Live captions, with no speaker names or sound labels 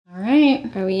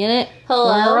right. Are we in it?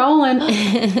 Hello. We're rolling.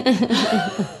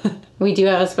 We do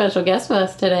have a special guest with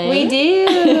us today. We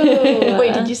do.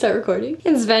 Wait, did you start recording?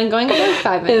 It's been going for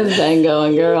 5 minutes. It's been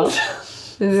going, girl.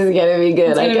 This is gonna be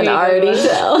good. I can already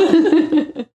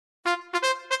tell.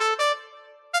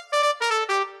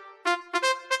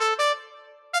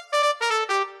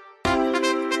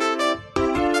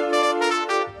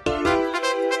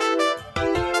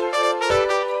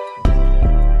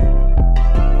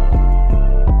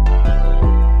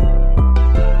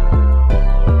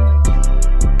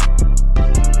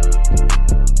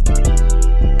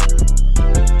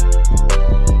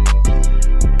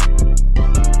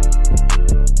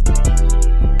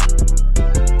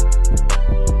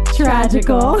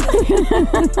 Tragical.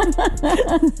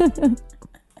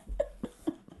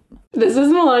 This is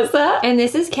Melissa. And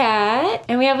this is Kat.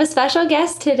 And we have a special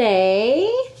guest today.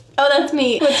 Oh, that's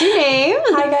me. What's your name?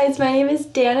 Hi guys, my name is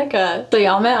Danica. So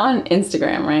y'all met on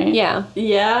Instagram, right? Yeah.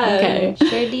 Yeah. Okay. Sure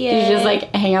did. Did you just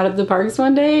like hang out at the parks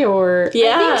one day or?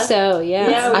 Yeah. I think so, yeah.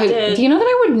 Yeah, we did. Do you know that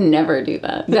I would never do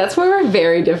that? That's where we're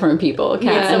very different people, Kat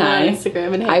Yeah, and on I.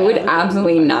 Instagram and hang I would out with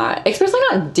absolutely not. Especially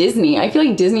not Disney. I feel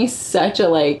like Disney's such a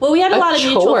like Well, we had a lot of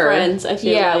mutual chore. friends, I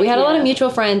feel Yeah, like. we had a lot of mutual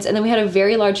friends, and then we had a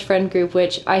very large friend group,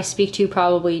 which I speak to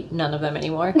probably none of them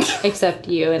anymore, except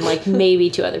you and like maybe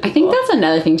 2 other people. I think that's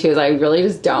another thing too, is I really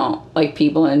just don't like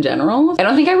people in general. I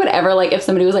don't think I would ever like if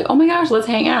somebody was like, oh my gosh, let's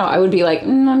hang out. I would be like,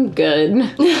 I'm good.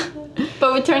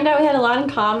 But it turned out we had a lot in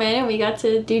common, and we got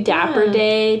to do Dapper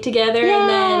Day together. And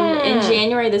then in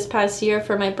January this past year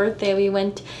for my birthday, we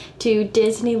went to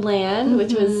Disneyland,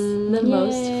 which was the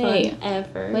most fun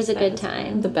ever. It was a good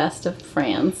time. The best of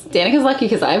friends. Danica's lucky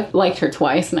because I've liked her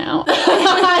twice now.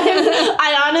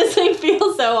 I honestly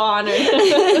feel so honored.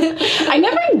 I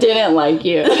never didn't like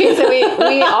you. Okay, so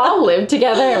we all lived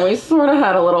together and we sort of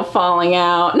had a little falling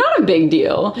out. Not a big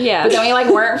deal. Yeah. But then we like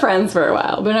weren't friends for a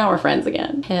while, but now we're friends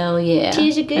again. Hell yeah.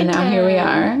 Tis a good And now here we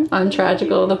are on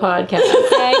Tragical, the podcast.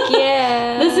 Heck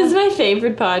yeah. This is my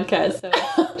favorite podcast. So.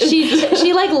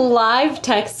 She like live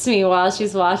texts me while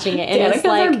she's watching it, and Danica's it's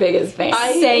like our biggest fan.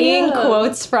 saying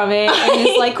quotes from it, and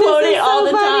it's like Quote it all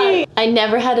the funny. time. I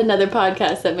never had another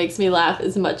podcast that makes me laugh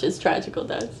as much as Tragical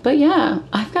does. But yeah,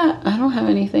 I don't have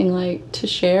anything like to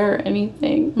share or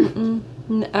anything.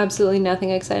 Absolutely nothing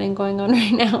exciting going on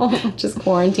right now. Just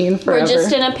quarantine forever. We're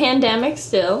just in a pandemic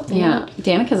still. Yeah.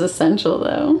 Danica's essential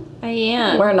though. I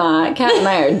am. We're not. Kat and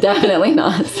I are definitely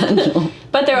not essential.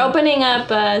 But they're opening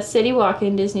up City Walk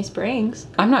in Disney Springs.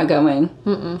 I'm not going.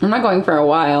 I'm not going for a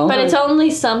while. But it's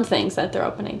only some things that they're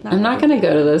opening. I'm not going to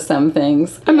go to those some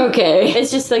things. I'm okay.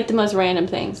 It's just like the most random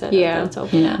things that that's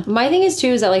open. Yeah. My thing is too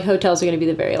is that like hotels are going to be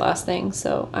the very last thing,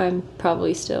 so I'm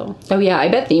probably still Oh yeah, I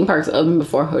bet theme parks open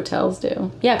before hotels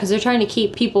do. yeah, because they're trying to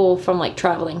keep people from like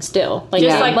traveling still, like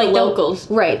Just Yeah. like the they'll- locals.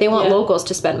 right? They want Yeah. locals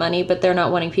to spend money, but they're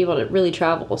not wanting people to really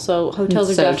travel. So hotels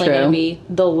It's are so definitely going true. to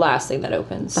be the last thing that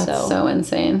opens. That's so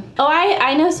insane. Oh,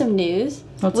 I know some news.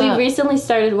 What's we up? recently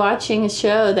started watching a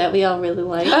show that we all really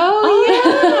like. Oh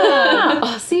Yeah.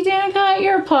 Oh, see, Danica,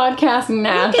 you're a podcast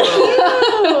natural.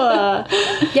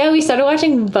 yeah, we started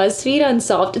watching BuzzFeed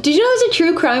Unsolved. Did you know there's a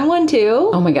true crime one too?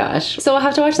 Oh my gosh. So we'll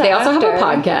have to watch that. They also have a after.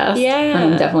 podcast. Yeah.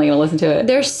 I'm definitely going to listen to it.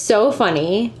 They're so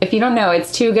funny. If you don't know,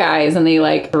 it's 2 guys and they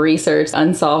like research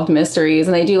unsolved mysteries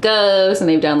and they do ghosts and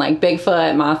they've done like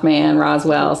Bigfoot, Mothman,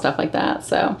 Roswell, stuff like that.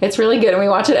 So it's really good and we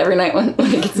watch it every night when it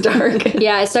gets dark.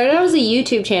 Yeah, it started out as a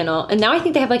YouTube channel, and now I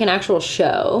think they have like an actual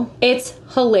show. It's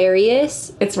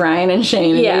hilarious. It's Ryan and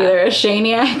Shane. And Yeah. you're either a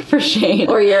Shaniac for Shane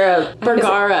or you're a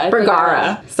Bergara.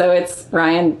 Bergara. So it's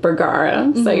Ryan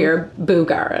Bergara. So you're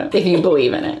Boogara if you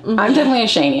believe in it. I'm definitely a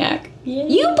Shaniac.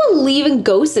 You believe in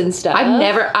ghosts and stuff.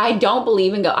 I don't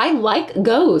believe in ghosts. I like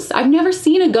ghosts. I've never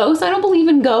seen a ghost. I don't believe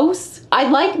in ghosts. I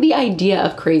like the idea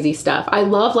of crazy stuff. I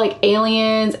love like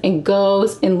aliens and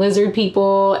ghosts and lizard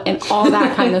people and all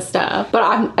that kind of stuff. But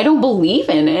I don't believe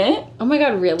in it. Oh my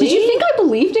god, really? Did you think I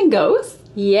believed in ghosts?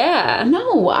 Yeah.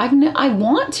 No, I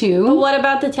want But to. what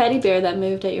about the teddy bear that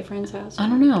moved at your friend's house? I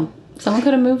don't know. Someone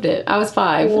could have moved it. I was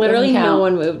 5. It Literally doesn't no count.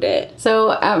 one moved it.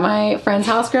 So at my friend's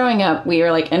house growing up, we were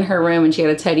like in her room and she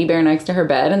had a teddy bear next to her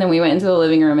bed. And then we went into the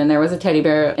living room and there was a teddy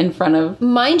bear in front of,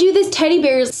 Mind you, this teddy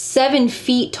bear is 7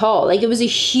 feet tall. Like, it was a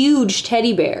huge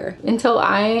teddy bear. until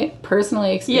I personally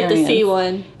You experienced. have to see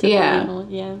one. To Yeah. believe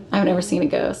one. Yeah. I've never seen a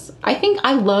ghost. I think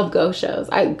I love ghost shows.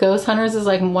 Ghost Hunters is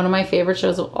like one of my favorite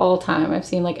shows of all time. I've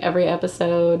seen like every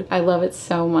episode. I love it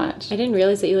so much. I didn't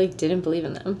realize that you like didn't believe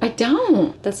in them. I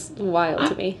don't. That's wild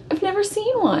to me. I've never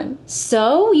seen one.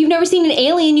 So you've never seen an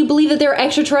alien? You believe that they're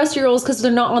extraterrestrials because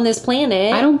they're not on this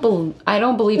planet? I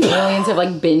don't believe aliens have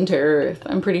like been to Earth.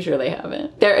 I'm pretty sure they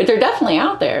haven't. They're definitely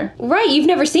out there. Right, you've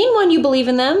never seen one. You believe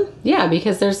in them? Yeah,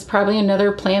 because there's probably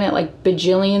another planet like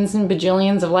bajillions and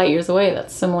bajillions of light years away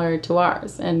that's similar to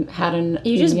ours and had an.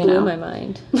 You just blew my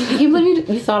mind. I can't believe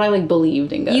you thought I like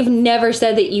believed in ghosts. You've never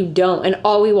said that you don't, and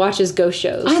all we watch is ghost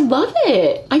shows. I love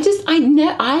it.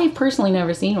 I personally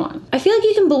never seen one. I feel like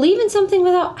you can believe in something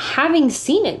without having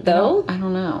seen it, though. I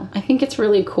don't know. I think it's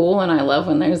really cool, and I love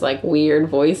when there's like weird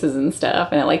voices and stuff,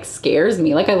 and it like scares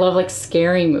me. Like I love like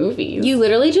scary movies. You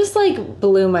literally just like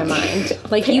blew my mind.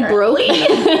 Like you broke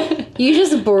me. You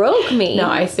just broke me. No,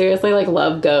 I seriously like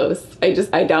love ghosts.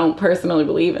 I don't personally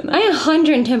believe in them. I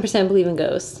 110% believe in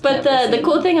ghosts. But the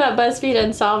cool thing about BuzzFeed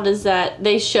Unsolved is that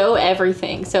they show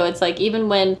everything. So it's like even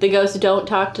when the ghosts don't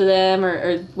talk to them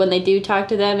or when they do talk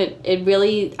to them, it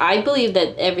really, I believe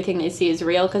that everything they see is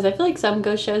real because I feel like some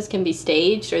ghost shows can be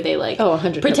staged or they like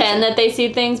 100%. pretend that they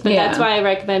see things. But Yeah. that's why I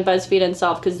recommend BuzzFeed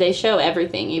Unsolved because they show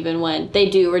everything even when they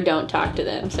do or don't talk to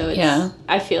them. So it's, Yeah.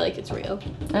 I feel like it's real.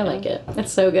 I like it.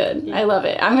 It's so good. I love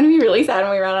it. I'm gonna be really sad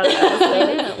when we run out of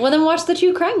episodes. Yeah. Well, then watch the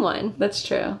true crime one. That's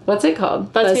true. What's it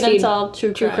called? BuzzFeed Unsolved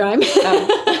True Crime.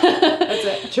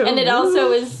 That's it. And it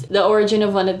also is the origin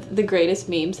of one of the greatest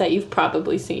memes that you've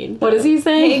probably seen. What does he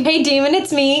say? Hey, demon,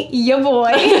 it's me, your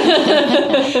boy.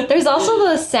 There's also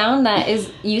the sound that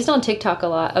is used on TikTok a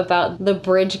lot about the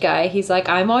bridge guy. He's like,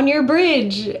 I'm on your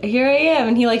bridge. Here I am.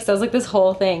 And he like says like this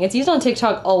whole thing. It's used on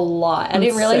TikTok a lot. I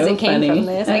didn't realize so it came funny. from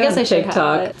this. I guess I should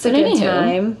have it. It's a But good anywho,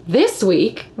 time. This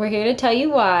week, We're here to tell you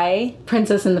why.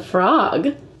 Princess and the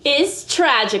Frog. Is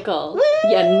tragical.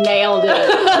 You nailed it.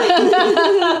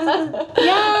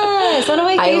 Yes, one of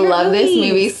my I favorite love this movies.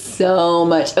 movie so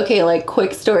much. Okay, like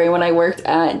quick story. When I worked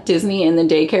at Disney in the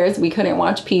daycares, we couldn't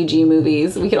watch PG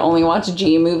movies. We could only watch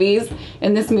G movies.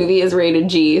 And this movie is rated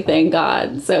G, thank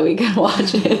God. So we could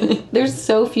watch it. There's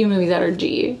so few movies that are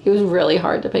G. It was really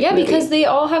hard to pick Yeah, movies. because they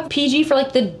all have PG for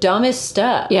like the dumbest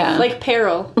stuff. Yeah. Like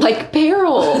Peril. Like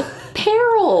Peril.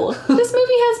 Peril. This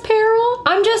movie has Peril.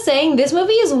 I'm just saying, this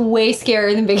movie is way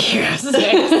scarier than Big Hero 6.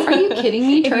 Are you kidding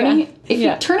me? Turning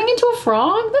into a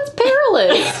frog? That's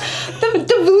perilous. the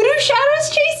voodoo shadows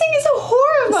chasing is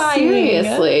horrifying.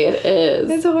 Seriously, it is.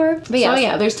 It's horrible. But So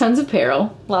yeah, there's tons of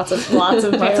peril. lots of Lots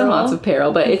and lots of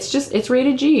peril, but it's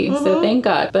rated G, so thank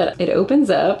God. But it opens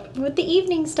up. with the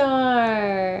evening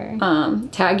star.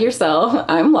 Tag yourself.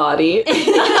 I'm Lottie.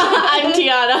 I'm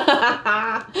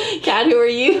Tiana. Cat, who are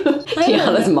you?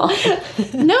 Tiana's mom.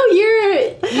 No,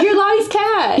 you're Lottie's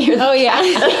cat. Oh yeah,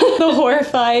 the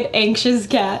horrified, anxious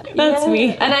cat. That's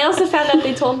me. And I also found out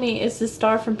they told me it's the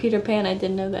star from Peter Pan. I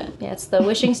didn't know that. Yeah, it's the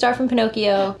wishing star from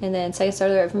Pinocchio, and then second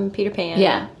star from Peter Pan.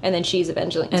 Yeah. and then she's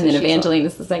Evangeline. And then Evangeline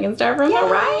is the second star from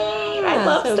Orion. I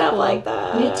love So stuff cool. like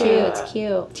that. Me too. It's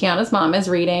cute. Tiana's mom is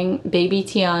reading baby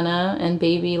Tiana and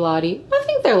baby Lottie. I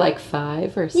think they're like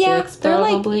 5 or 6 they're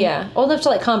probably. old enough to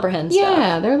like comprehend stuff.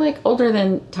 Yeah, they're like older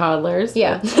than toddlers.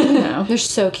 Yeah. but, you know. They're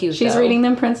so cute. She's though. reading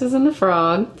them Princess and the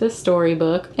Frog, the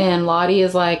storybook, and Lottie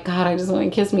is like, God, I just want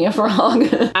to kiss me a frog.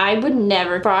 I would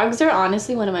never. Frogs are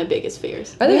honestly one of my biggest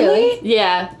fears. Are they really?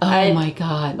 Yeah. Oh my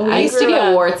God. I we used to grew get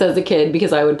up- warts as a kid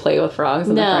because I would play with frogs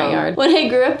in the front yard. When I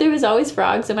grew up, there was always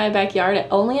frogs in my backyard,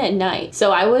 only at night.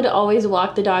 So I would always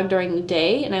walk the dog during the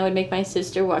day, and I would make my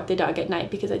sister walk the dog at night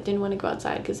because I didn't want to go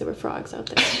outside because there were frogs out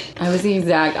there. I was the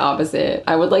exact opposite.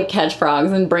 I would like catch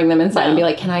frogs and bring them inside and be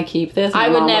like, can I keep this? I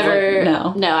My would mom was never.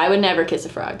 like, no. I would never kiss a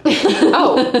frog.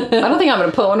 Oh, I don't think I'm going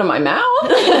to put one in my mouth.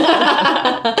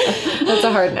 That's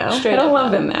a hard no. I don't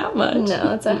love them that much. No,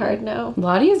 that's a hard no.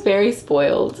 Lottie is very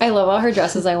spoiled. I love all her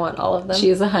dresses. I want all of them. She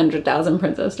has 100,000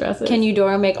 princess dresses. Can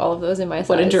Eudora make all of those in my size?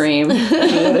 What a dream.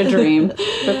 What a dream.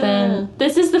 But then,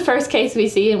 This is the first case we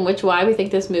see in which why we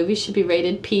think this movie should be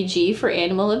rated PG for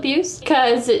animal abuse.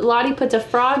 Because Lottie puts a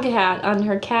frog hat on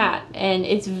her cat, and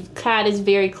its cat is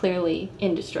very clearly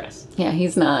in distress. yeah,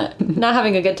 he's not. Not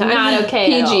having a good time. Not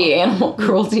okay. at all. PG animal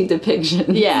cruelty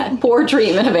depiction. Yeah. Poor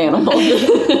treatment of animals.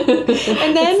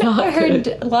 And then not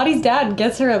good. Lottie's dad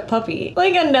gets her a puppy.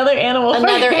 Like another animal.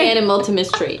 Another animal to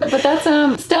mistreat. But that's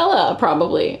Stella,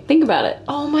 probably. Think about it.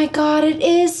 Oh my god, it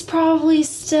is probably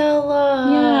Stella.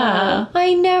 Yeah.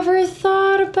 I never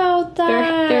thought about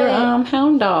that. They're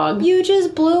hound dog. You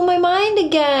just blew my mind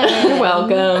again. You're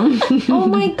welcome. Oh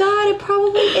my god, it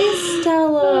probably is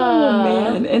Stella. Oh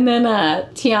man. And then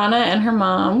Tiana and her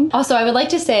mom. Also, I would like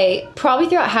to say, probably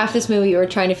throughout half this movie, we were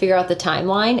trying to figure out the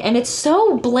timeline, and it's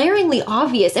so blaringly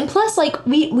obvious. And plus, like,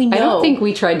 we know. I don't think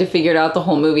we tried to figure it out the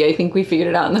whole movie. I think we figured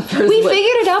it out in the first. We figured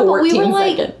it out, but we were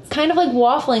like, seconds. kind of like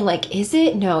waffling. Like, is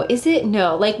it? No. Is it?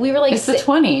 No. Like, we were like, It's the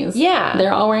 20s. Yeah.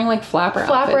 They're all wearing like flapper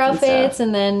outfits,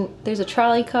 and then there's a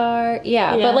trolley car.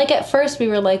 Yeah. But like at first we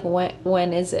were like,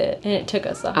 when is it? And it took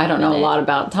us I don't know a lot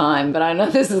about time, but I know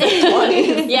this is the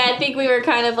 20s. Yeah, I think we were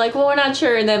kind of like, well, we're not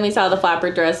sure. And then we saw the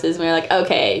flapper dresses, and we were like,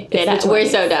 okay, we're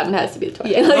so dumb. It has to be the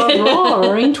 20s. Yeah.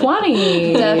 Roaring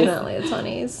 20s. Definitely the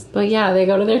 20s. But yeah, they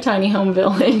go to their tiny home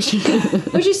village.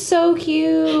 Which is so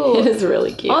cute. It is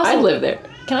really cute. Also, I live there.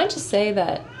 Can I just say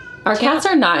that Our cats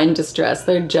are not in distress.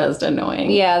 They're just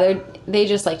annoying. yeah, they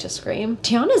just like to scream.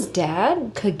 Tiana's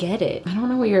dad could get it. I don't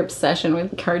know what your obsession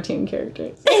with cartoon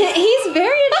characters. He's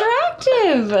very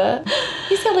attractive.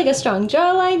 He's got like a strong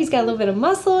jawline. He's got a little bit of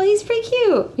muscle. He's pretty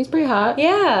cute. He's pretty hot.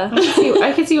 Yeah.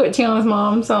 I could see what Tiana's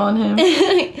mom saw in him.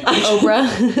 Oprah.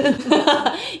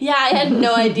 Yeah, I had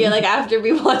no idea. Like, after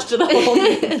we watched the whole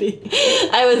movie,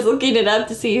 I was looking it up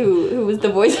to see who was the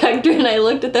voice actor, and I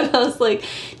looked at them. I was like,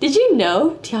 did you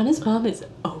know Tiana's mom is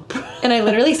Oprah? And I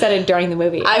literally said it during the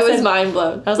movie. I was mind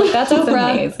blown. I was like, that's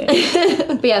Oprah.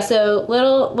 Amazing. But yeah, so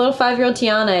little 5-year-old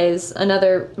Tiana is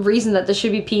another reason that this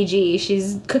should be PG.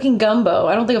 She's cooking gumbo.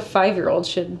 I don't think a 5-year-old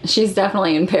should. She's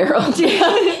definitely in peril.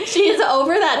 She's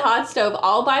over that hot stove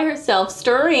all by herself,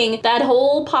 stirring that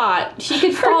whole pot. She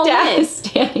could fall Dad in. is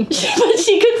standing there. But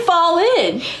she could fall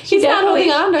in. She's not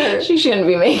holding on to her. She shouldn't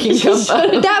be making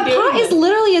gumbo. That pot is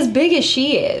literally as big as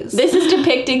she is. This is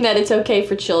depicting that it's okay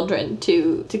for children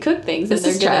to cook things. This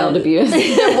and is child abuse.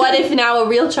 What if now a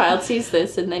real child sees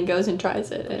this and then goes and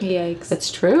tries it? Yikes.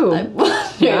 It's true. I wonder.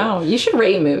 Wow, you should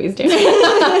rate movies, Dan.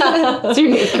 It's your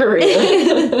new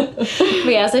career. But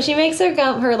yeah, so she makes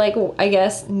her like, I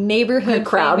guess, neighborhood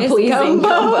Crowd famous pleasing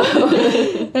gumbo.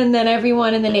 And then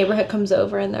everyone in the neighborhood comes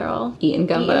over and they're all Eating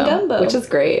gumbo, Eating gumbo. which is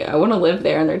great. I want to live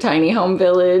there in their tiny home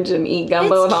village and eat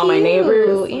gumbo It's with all my cute,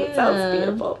 neighbors. yeah. It sounds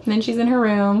beautiful. And then she's in her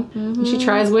room and she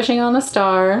tries wishing on the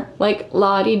star like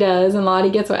Lottie does, and Lottie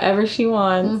gets whatever she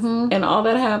wants, and all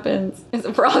that happens is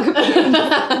a frog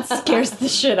appears. scares the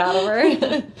shit out of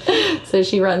her. So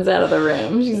she runs out of the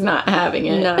room. She's not having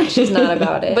it. No, she's not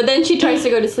about it. But then she tries to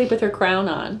go to sleep with her crown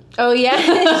on. oh yeah,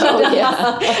 Oh,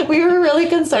 yeah. we were really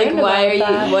concerned Like, why about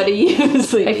are that. you? What are you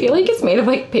sleeping? I feel like it's made of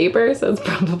like paper, so it's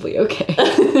probably okay.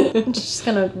 She's just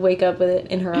gonna wake up with it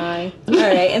in her eye. All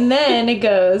right, and then it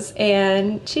goes,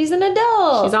 and she's an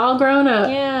adult. She's all grown up.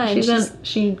 Yeah, and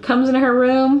She comes into her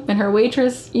room in her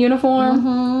waitress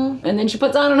uniform, and then she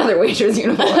puts on another waitress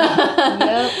uniform.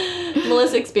 Yep.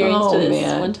 Melissa experienced Oh, this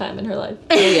man. one time in her life.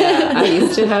 Yeah, I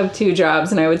used to have 2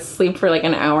 jobs, and I would sleep for like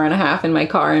an hour and a half in my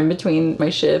car in between my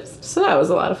shifts. So that was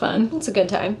a lot of fun. It's a good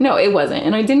time. No, it wasn't,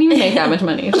 and I didn't even make that much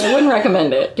money, so I wouldn't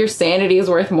recommend it. Your sanity is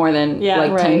worth more than Yeah,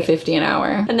 like right. $10.50 an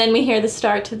hour. And then we hear the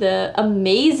start to the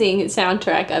amazing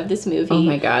soundtrack of this movie. Oh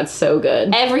my god, so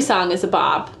good. Every song is a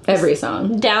bop. Every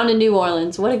song. Down in New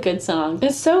Orleans. What a good song.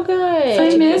 It's so good.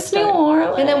 I miss New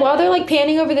Orleans. And then while they're like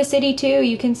panning over the city too,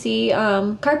 you can see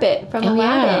carpet from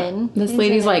Aladdin. This Isn't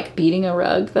lady's it? like beating a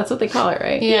rug. That's what they call it,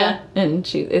 right? Yeah. And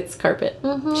it's carpet.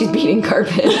 She's beating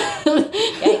carpet.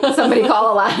 Somebody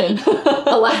call Aladdin.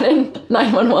 Aladdin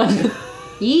 911.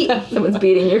 Yeet. Someone's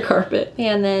beating your carpet.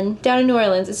 And then down in New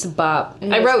Orleans, it's a bop.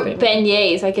 I wrote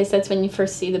beignets. I guess that's when you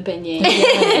first see the beignets.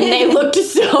 And they looked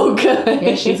so good.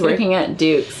 Yeah, she's working at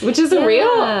Duke's, which is a Yeah.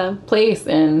 real place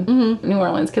in New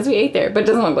Orleans because we ate there, but it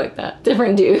doesn't look like that.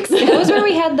 Different Duke's. That was where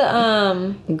we had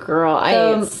the Girl, I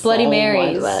the ate so Bloody much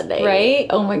Marys, that day. right?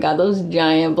 Oh my god, those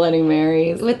giant Bloody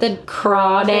Marys with the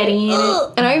crawdaddy in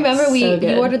it. And I remember So you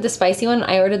good. ordered the spicy one,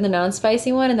 I ordered the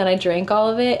non-spicy one, and then I drank all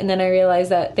of it, and then I realized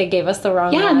that they gave us the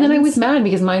wrong Yeah, and then I ones. was mad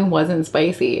because mine wasn't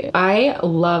spicy. I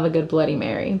love a good Bloody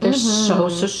Mary. They're so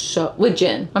with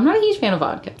gin. I'm not a huge fan of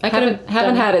vodka. I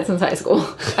haven't had it since high school.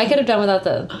 I could have done without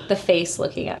the face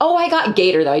looking at. Oh, I got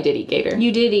Gator though. I did eat Gator.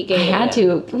 You did eat Gator. I had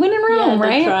to. When in Rome,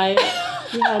 right? Try it.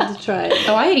 You had to try it.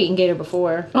 Oh, I had eaten Gator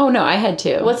before. Oh no, I had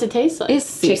to. What's it taste like?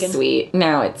 It's too Chicken. sweet.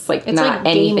 No, it's like It's not like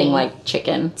anything gamey. like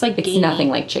chicken. It's like gamey. nothing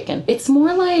like chicken. It's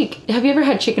more like, have you ever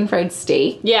had chicken fried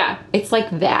steak? Yeah, It's like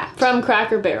that. from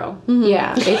Cracker Barrel.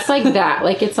 Yeah, it's like that.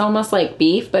 Like it's almost like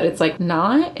beef, but it's like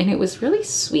not. And it was really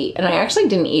sweet. And I actually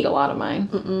didn't eat a lot of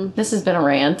mine. This has been a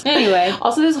rant. Anyway.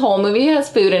 Also, this whole movie has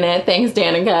food in it. Thanks,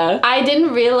 Danica. I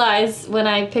didn't realize when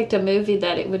I picked a movie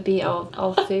that it would be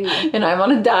all food. And I'm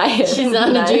on a diet. She's on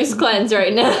a Nice. juice cleanse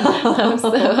right now. I'm so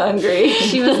hungry.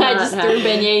 She was. I just threw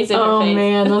beignets in her Oh face.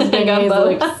 man, those beignets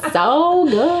Gumbo. look so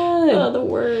good. good. Oh, the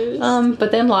worst.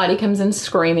 But then Lottie comes in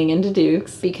screaming into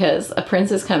Duke's because a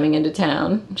prince is coming into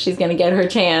town. She's gonna get her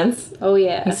chance. Oh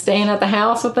yeah. He's staying at the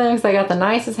house with them because they got the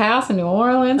nicest house in New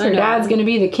Orleans. Her know. dad's gonna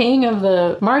be the king of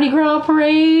the Mardi Gras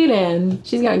parade, and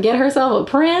she's gonna get herself a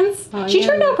prince. She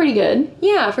turned out pretty good.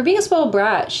 Yeah, for being a spoiled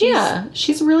brat, she's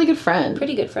She's a really good friend.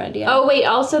 pretty good friend. Yeah. Oh wait,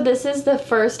 also this is the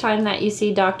first time that you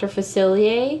see Dr.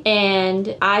 Facilier,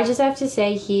 and I just have to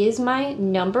say he is my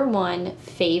number one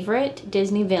favorite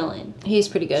Disney villain. he's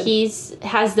pretty good. He's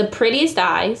has the prettiest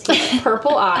eyes, he has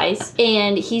purple eyes,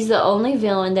 and he's the only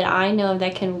villain that I know of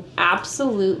that can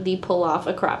absolutely pull off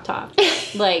a crop top.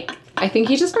 Like, I think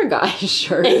he just forgot his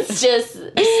shirt. it's just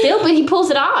still, but he pulls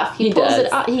it off. He pulls does.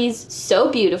 it off. He's so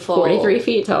beautiful. 43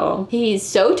 feet tall. He's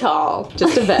so tall.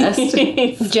 Just a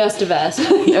vest. just a vest.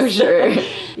 No shirt.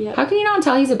 Yep. How can you not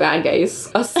tell he's a bad guy? He's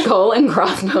a skull and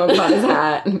crossbones on his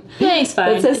hat. Yeah, he's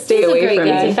fine. That says stay He's a away great from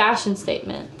guy. It's a me. fashion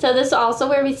statement. So this is also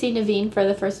where we see Naveen for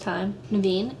the first time.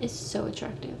 Naveen is so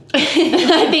attractive.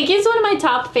 I think he's one of my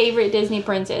top favorite Disney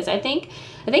princes. I think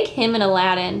him and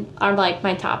Aladdin are like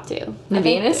my top two.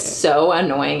 Naveen is so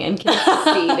annoying and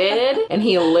conceited, and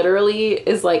he literally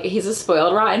is like, he's a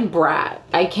spoiled rotten brat.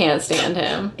 I can't stand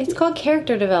him. It's called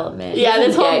character development. Yeah,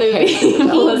 this whole Yeah, movie. he He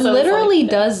was so literally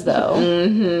like- does though.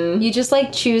 Mm-hmm. You just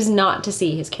like choose not to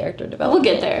see his character We'll development.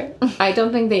 get there. I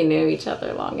don't think they knew each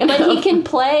other long enough. But he can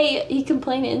play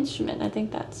an instrument. I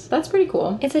think that's That's pretty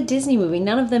cool. It's a Disney movie.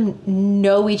 None of them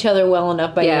know each other well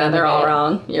enough by the Yeah, end they're of all it.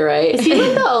 wrong. You're right. Is he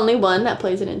like the only one that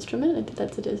plays an instrument? I think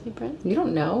that's a Disney prince. You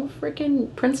don't know?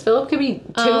 Freaking Prince Philip could be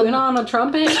tooting on a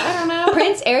trumpet. I don't know.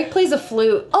 Prince Eric plays a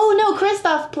flute. Oh no,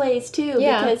 Kristoff plays too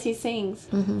Yeah. because he sings.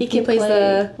 He can plays play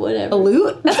the- whatever. A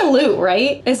lute? That's a lute,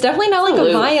 right? It's definitely not like a a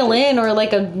lute. violin or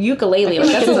like a ukulele. Like,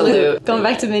 that's it's a a lute. lute. Going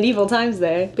back to medieval times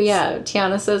there. But yeah,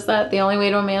 Tiana says that the only way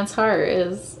to a man's heart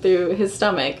is through his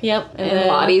stomach. Yep. And then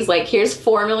Lottie's like, here's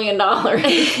 $4 million.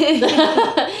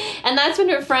 And that's when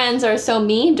her friends are so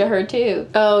mean to her too.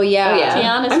 Oh yeah. Oh, yeah.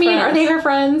 Tiana's I mean, friends. are they her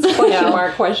friends? Question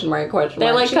mark, question mark, question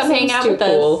They're mark. like, She come hang seems out too with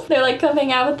cool. us. They're like, come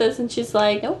hang out with us, and she's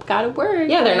like, nope, gotta work.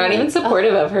 Yeah, they're not Like, even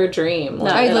supportive of her dream.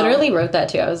 Like, I at all. literally wrote that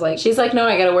too. I was like, She's like, no,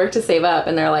 I gotta work to save up.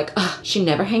 And they're like, ugh, she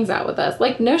never hangs out with us.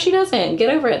 Like, no, she doesn't. Get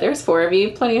over it. There's 4 of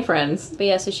you. Plenty of friends. but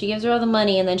yeah, so she gives her all the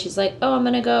money and then she's like, oh, I'm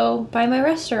gonna go buy my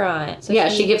restaurant. So Yeah,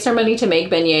 she gives her money to make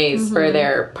beignets for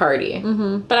their party.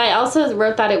 But I also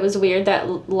wrote that it was weird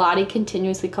that Lottie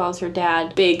continuously calls her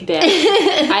dad Big Dad.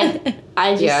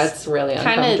 I just Yeah, it's really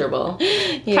uncomfortable.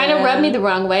 kind of rubbed me the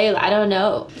wrong way. I don't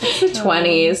know. It's the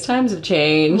 20s. Times have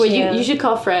changed. Well, Yeah. you should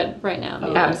call Fred right now.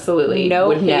 Absolutely. No.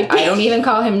 Would I don't even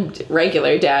call him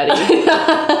regular daddy.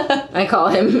 I call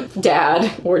him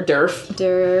dad or Durf.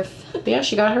 Durf. But yeah,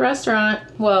 she got her restaurant.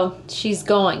 Well, she's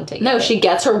going to. Get No, it. she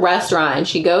gets her restaurant and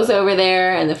she goes over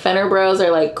there and the Fenner Bros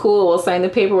are like, cool, we'll sign the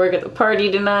paperwork at the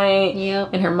party tonight.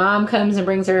 Yep. And her mom comes and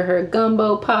brings her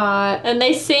gumbo pot. And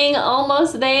they sing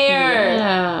Almost There.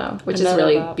 Yeah. Which is Another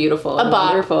really bop. beautiful A and bop.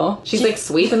 wonderful. She's like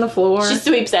sweeping the floor. She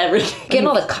sweeps everything. Getting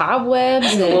all the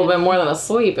cobwebs. a little bit more than a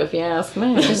sweep, if you ask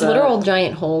me. There's but- literal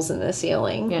giant holes in the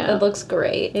ceiling. Yeah. It looks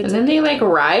great. And then they like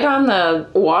ride on the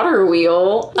water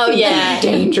wheel. Oh yeah,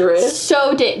 Dangerous.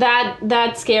 So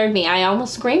that scared me. I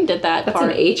almost screamed at that That's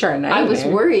part. an HR nightmare. I was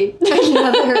worried.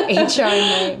 Another HR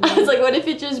nightmare. I was like, what if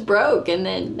it just broke and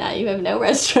then now you have no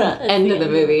restaurant? End of the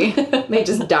movie. They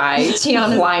just die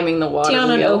Tiana- climbing the water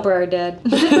Tiana and wheel. Oprah are dead.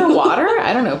 Is it for water?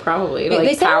 I don't know, probably. To They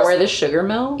like said it power was- the sugar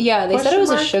mill? Yeah, they said it was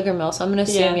a Question mark? sugar mill, so I'm gonna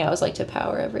assume Yeah. it was like to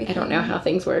power everything. I don't know how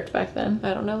things worked back then.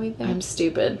 I don't know either. I'm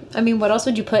stupid. I mean, what else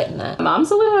would you put in that?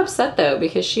 Mom's a little upset though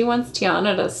because she wants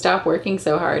Tiana to stop working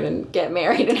so hard and get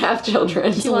married and have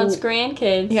children. She wants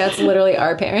grandkids. Yeah, it's literally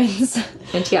our parents.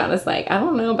 And Tiana's like, I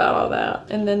don't know about all that.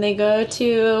 And then they go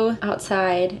to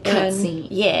outside. and Cutscene.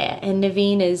 Yeah, and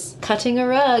Naveen is cutting a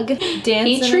rug, dancing.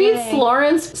 He treats away.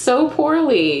 Lawrence so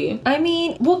poorly. I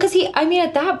mean, well, because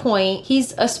at that point,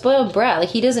 he's a spoiled brat. Like,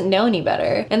 he doesn't know any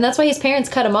better. And that's why his parents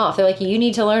cut him off. They're like, you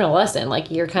need to learn a lesson.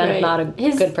 Like, you're kind of Right. not a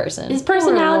His- good person. His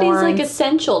personality is like Lawrence.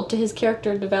 essential to his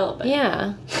character development.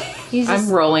 yeah. He's I'm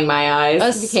just rolling my eyes.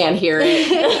 Us- You can't hear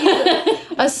it.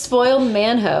 a spoiled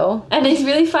manho. And it's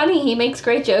really funny. He makes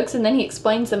great jokes and then he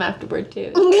explains them afterward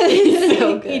too. It's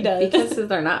so good. He does. Because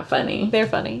they're not funny. They're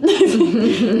funny. It's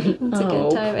a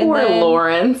good time. Poor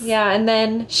Lawrence. Yeah, and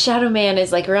then Shadow Man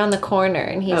is like around the corner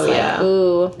and he's Oh, like, yeah.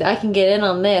 ooh, I can get in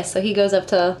on this. So he goes up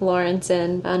to Lawrence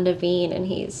and Naveen and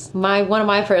he's one of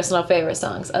my personal favorite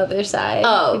songs, Other Side.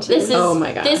 Oh, which this is Oh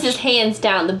my gosh. this is hands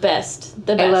down the best.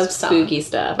 The best I love song. spooky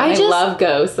stuff. I I just- love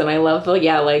ghosts and I love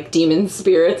like demon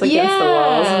spirits against the Yeah. wall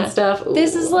bells and stuff. Ooh.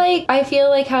 This is like, I feel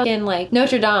like how in like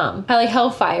Notre Dame, how like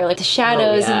Hellfire, like the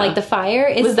shadows and like the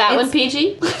fire. Was that one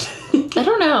PG? I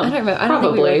don't know. I don't remember. I don't Probably.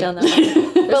 think we wrote down that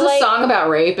one. There's like, a song about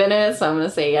rape in it, so I'm gonna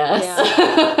say yes.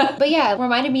 Yeah. But yeah, it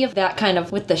reminded me of that kind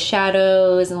of with the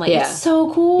shadows and like it's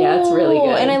so cool. Yeah, it's really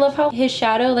good. And I love how his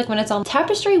shadow, like when it's on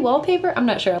tapestry wallpaper, I'm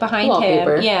not sure, behind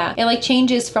Wallpaper. him. Yeah. It like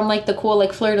changes from like the cool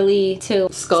like fleur-de-lis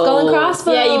to skull and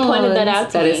crossbones. Yeah, you pointed that out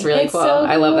to That me. is really It's cool. so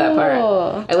I love that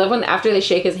cool. part. I love when after they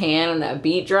shake his hand and that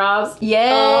beat drops.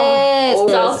 Yes.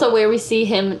 It's also where we see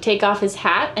him take off his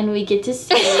hat and we get to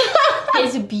see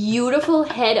his beautiful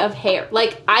head of hair.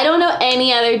 Like, I don't know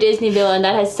any other Disney villain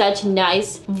that has such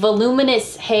nice,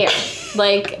 voluminous hair.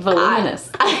 Like, Voluminous.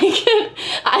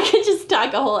 I could just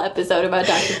talk a whole episode about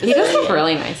Dr. Facilier. He does have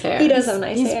really nice hair. He does have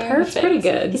nice He's hair. perfect. It's pretty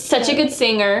good. He's such a good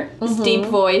singer. His deep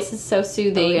voice is so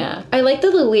soothing. Oh, yeah. I like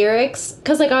the lyrics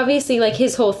because, like, obviously, like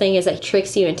his whole thing is like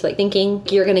tricks you into like thinking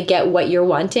you're gonna get what you're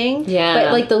wanting. Yeah.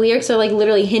 But like the lyrics are like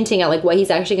literally hinting at like what he's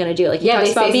actually gonna do. Like he talks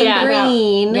they about say being something about-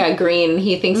 green, Yeah, green.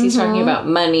 He thinks he's talking about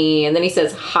money, and then he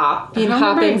says hop. and I don't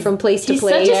hopping remember. from place to He's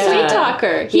place. such a sweet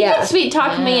talker. He Yeah. can sweet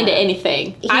talk me into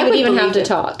anything. He would even have to believe it.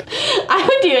 talk. I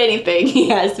would do anything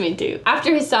he asked me to.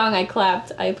 After his song, I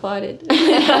clapped. I applauded.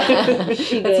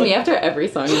 That's me after every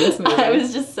song in this movie. I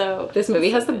was just so... This movie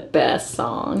has the best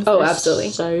songs. Oh, They're absolutely.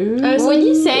 So Would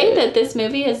you say that this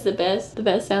movie has the best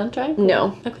soundtrack?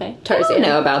 No. Okay. I Tarzan. don't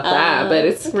know about that, but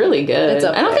it's really good. It's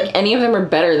up I don't there. think any of them are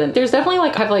better than. There's definitely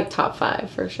like I have like top 5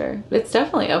 for sure. It's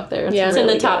definitely up there. Yeah. It's in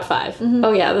the really top good. 5.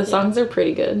 Oh yeah, the songs are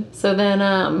pretty good. So then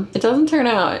it doesn't turn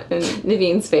out in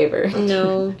Naveen's favor.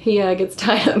 No. He gets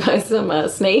tied up by some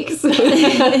snakes.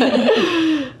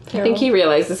 I think he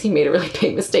realizes he made a really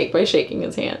big mistake by shaking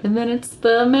his hand. And then it's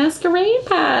the masquerade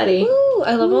party. Ooh,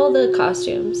 I love all the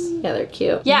costumes. Yeah, they're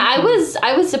cute. Yeah,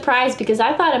 I was surprised because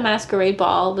I thought a masquerade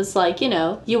ball was like, you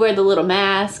know, you wear the little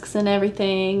masks and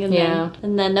everything, and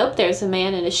then nope, there's a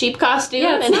man in a sheep costume.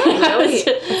 Yeah, and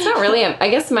it's not really I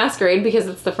guess masquerade because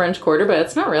it's the French Quarter, but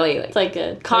it's not really it's like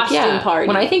a costume party.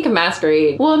 When I think of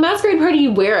masquerade, well, a masquerade party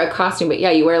you wear a costume, but yeah,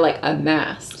 you wear like a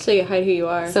mask. So you hide who you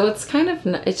are. So it's kind of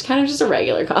just a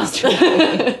regular costume.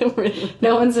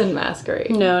 No one's in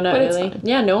masquerade. No, not But it's really. fine.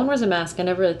 Yeah, no one wears a mask. I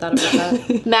never really thought about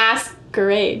that.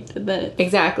 masquerade, and then it's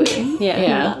Exactly.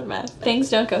 Yeah. not a mask. Things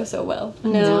don't go so well.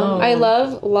 No. I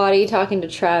love Lottie talking to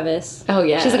Travis. Oh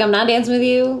yeah. She's like, I'm not dancing with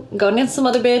you. Go and dance with some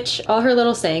other bitch. All her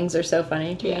little sayings are so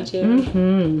funny to me, too.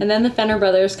 Mm-hmm. And then the Fenner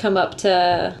brothers come up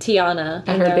to Tiana. At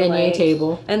and her they're beignet like-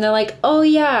 table. And they're like, oh,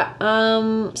 yeah,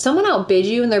 someone outbid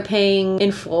you and they're paying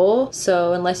in full.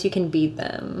 So unless you can beat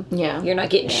them, Yeah. you're not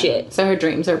getting shit. So her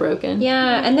dreams are broken.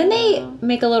 Yeah, and then they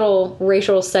make a little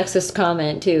racial sexist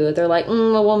comment, too. They're like,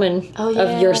 a woman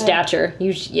of your stature.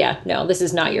 No, this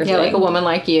is not your Yeah, thing. like a woman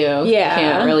like you. Yeah.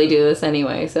 Can't really do this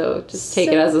anyway, so just take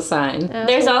it as a sign.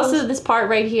 There's also this part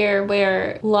right here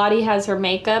where Lottie has her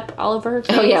makeup all over her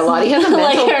face. Oh yeah, Lottie has a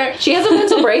mental. Like her- She has a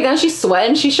mental breakdown. She's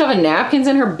sweating. She's shoving napkins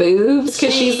in her boobs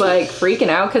because she's like freaking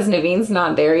out because Naveen's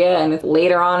not there yet, and it's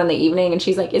later on in the evening, and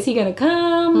she's like, "Is he gonna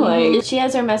come?" Like, She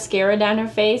has her mascara down her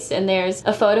face, and there's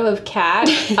a photo of Kat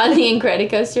on the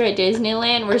Incredicoaster at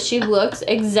Disneyland where she looks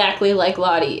exactly like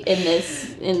Lottie in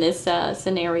this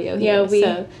scenario here.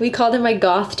 Yeah, we called it my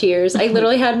goth tears. I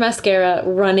literally had mascara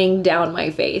running down my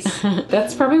face.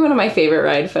 that's probably one of my favorite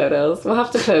ride photos. We'll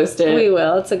have to post it. We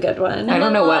will. It's a good one. I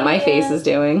don't know what my face is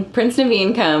doing. Prince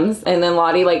Naveen comes, and then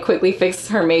Lottie like quickly fixes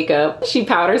her makeup. She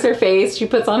powders her face. She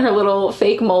puts on her little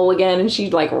fake mole again, and she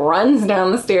like runs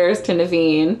down the stairs to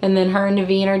Naveen. And then her and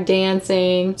Naveen are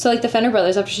dancing. So like the Fenner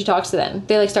brothers, after she talks to them,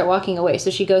 they like start walking away. So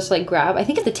she goes to like grab, I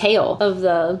think at the tail of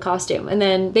the costume, and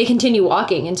then they continue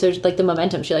walking. And so like the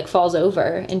momentum, she like falls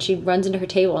over, and she runs into her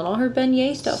table, and all her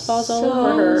beignet stuff falls all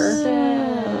over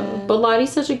her. But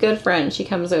Lottie's such a good friend. She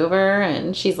comes over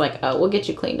and she's like, "Oh, we'll get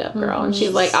you cleaned up, girl." And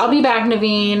she's like, "I'll be back,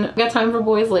 Naveen. I've got time for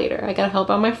boys later. I gotta help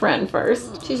out my friend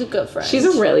first." She's a good friend. She's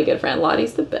a really good friend.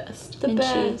 Lottie's the best. and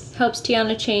she helps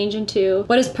Tiana change into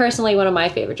what is personally one of my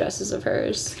favorite dresses of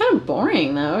hers. It's kind of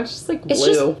boring though. It's just like blue. It's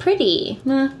just pretty.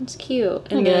 Nah. It's cute.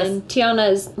 I And guess. then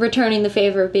Tiana is returning the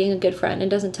favor of being a good friend and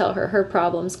doesn't tell her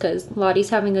problems because Lottie's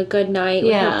having a good night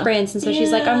with Yeah. her prince. And so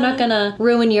she's like, I'm not gonna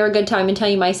ruin your good time and tell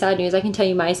you my sad news. I can tell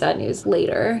you my sad news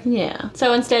later. Yeah.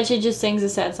 So instead, she just sings a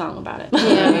sad song about it.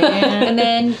 Yeah. And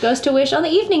then goes to wish on the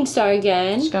evening star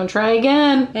again. She's gonna try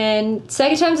again. And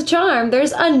second time's a charm.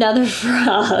 There's another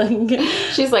frog.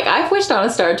 She's like, I've wished on a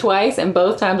star twice, and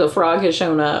both times a frog has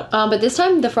shown up. But this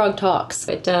time the frog talks,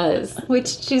 It does. which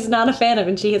she's not a fan of,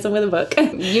 and she hits him with a book.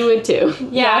 You would too.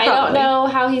 Yeah, I don't probably. know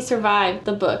how he survived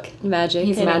the book. Magic.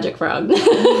 He's a magic frog.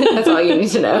 That's all you need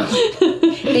to know.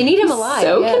 They need him alive.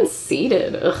 So yeah.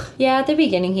 conceited. Ugh, Yeah, at the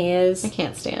beginning he is. I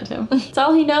can't stand him. It's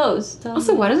all he knows. It's all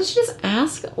Also, why doesn't she just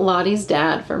ask Lottie's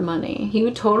dad for money? He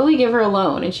would totally give her a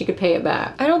loan and she could pay it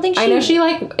back. I don't think I know she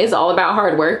like is all about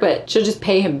hard work, but she'll just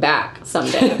pay him back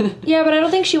someday. Yeah, but I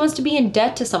don't think she wants to be in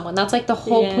debt to someone. That's like the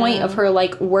whole Yeah. point of her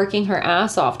like working her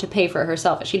ass off to pay for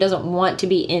herself. She doesn't want to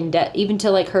be in debt, even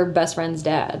to like her best friend's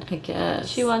dad. I guess.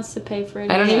 She wants to pay for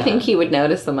it. I don't even Yeah. think he would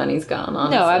notice the money's gone,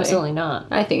 honestly. No, absolutely not.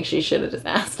 I think she should have just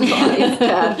asked Lottie's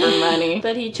dad for money.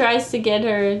 But he tries to get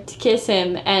her to kiss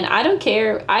him, and I don't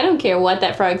care. I don't care what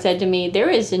that frog said to me. There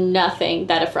is nothing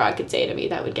that a frog could say to me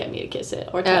that would get me to kiss it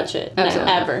or touch it. No,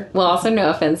 absolutely. ever. Well, also, no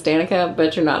offense, Danica,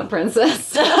 but you're not a princess.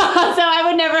 So I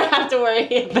would never have to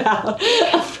worry about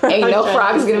a frog. Ain't no trying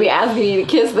frog's to gonna be asking you to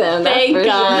kiss them. That's Thank for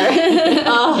God. Sure.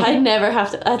 Oh, I never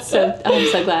have to. I'm so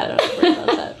glad I don't have to worry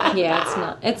about that.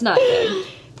 Yeah, it's not good.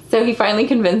 So he finally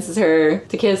convinces her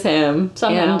to kiss him.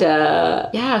 Somehow. And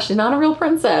yeah, she's not a real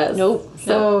princess. Nope.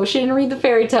 So she didn't read the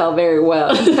fairy tale very well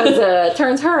because it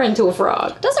turns her into a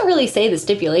frog. Doesn't really say the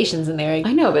stipulations in there.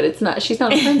 I know, but it's not. She's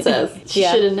not a princess. She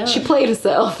Yeah. should have known. She played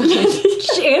herself.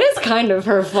 It is kind of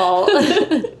her fault.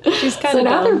 She's kind So of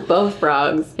now they're dumb. both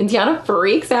frogs, and Tiana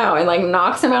freaks out and like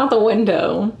knocks him out the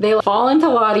window. They fall into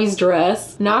Lottie's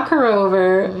dress, knock her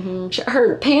over.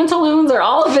 Her pantaloons are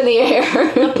all up in the air.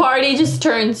 The party just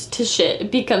turns to shit.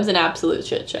 It becomes an absolute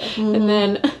shit show. And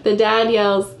then the dad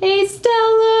yells, "Hey,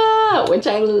 Stella!" which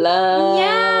I love.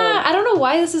 Yeah, I don't know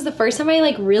why this is the first time I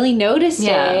like really noticed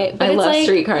Yeah, it. But I it's love like,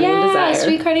 Streetcar Named Desire.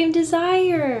 Streetcar Named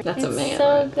Desire. That's a It's man So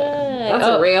right good. That's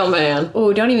a real man.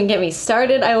 Oh, don't even get me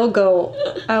started. I will go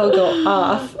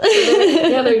off.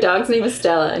 Yeah, their dog's name is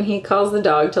Stella, and he calls the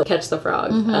dog to catch the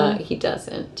frog. He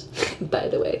doesn't, by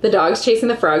the way. The dog's chasing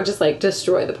the frog, just like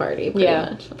destroy the party, pretty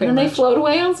Yeah, much. pretty And then much. they float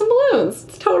away on some balloons.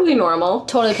 It's totally normal.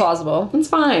 Totally plausible. It's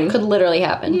fine. Could literally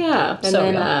happen. Yeah. And So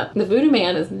then good. the voodoo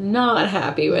man is not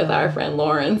happy with our friend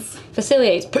Lawrence.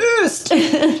 Facilier's pissed.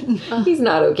 He's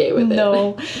not okay with it.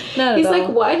 No, not He's at like,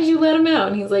 all. why did you let him out?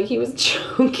 And he's like, he was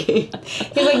joking.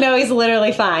 He's like, no, he's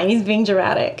literally fine. He's being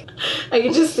dramatic. I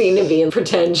could just see Naveen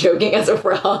pretend joking as a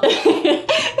frog.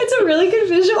 It's a really good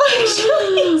visual,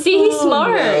 actually. See, he's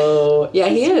smart. Oh, yeah,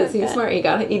 he is. He's smart. He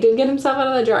did get himself out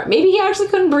of the jar. Maybe he actually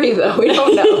couldn't breathe though. We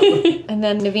don't know. And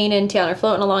then Naveen and Tiana are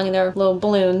floating along in their little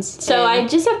balloons. So and I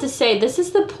just have to say, this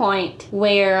is the point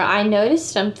where I noticed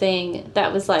something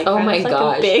that was like, Oh kind my of like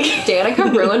gosh. a big.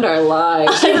 Danica ruined our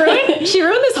lives. she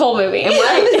ruined this whole movie. And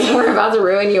we're about to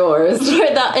ruin yours. For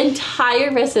the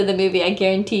entire rest of the movie, I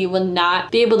guarantee you will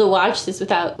not be able to watch this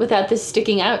without this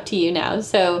sticking out to you now.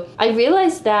 So I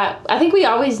realized that I think we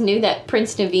always knew that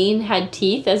Prince Naveen had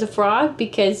teeth as a frog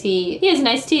because he has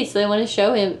nice teeth, so they want to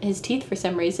show him his teeth for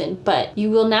some reason. But you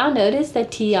will now notice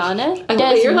that Tiana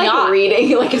does You're like not.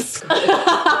 reading like a script.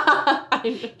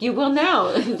 You will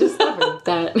now discover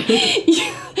that.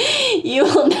 you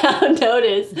will now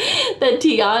notice that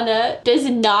Tiana does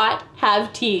not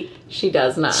have teeth. She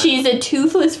does not. She's a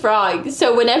toothless frog.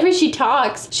 So whenever she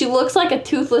talks, she looks like a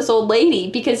toothless old lady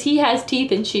because he has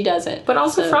teeth and she doesn't. But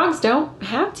also, So- frogs don't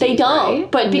have teeth. They don't.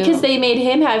 right? But because No. they made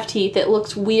him have teeth, it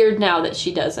looks weird now that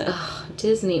she doesn't.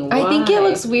 Disney. Why? I think it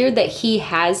looks weird that he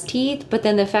has teeth, but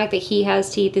then the fact that he has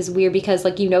teeth is weird because,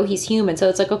 like, he's human. So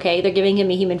it's like, okay, they're giving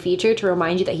him a human feature to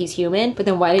remind you that he's human, but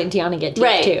then why didn't Tiana get teeth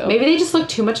Right. too? Maybe they just look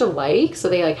too much alike, so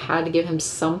they like had to give him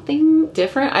something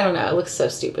different. I don't know. It looks so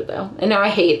stupid though, and now I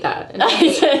hate that. And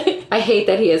I hate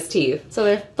that he has teeth. So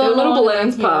they're Their floating little along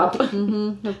balloons here.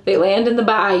 pop. They land in the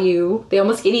bayou. They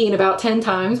almost get eaten about 10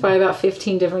 times by about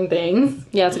 15 different things.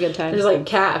 Yeah, it's a good time. There's like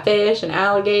catfish and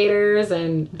alligators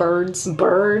and birds.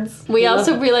 birds. We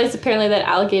also realized apparently that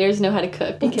alligators know how to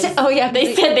cook because Oh, yeah.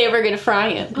 they said they were going to fry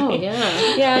him. Oh yeah.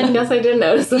 Yeah, I and guess I did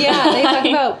notice that. yeah, they talk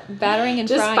about battering and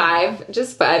frying.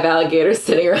 Just five alligators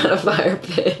sitting around a fire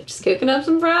pit, just cooking up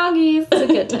some froggies. It's a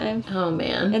good time. Oh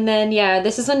man. And then, yeah,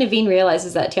 this is when Naveen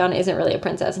realizes that Tiana isn't really a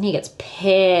princess, and he gets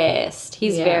pissed.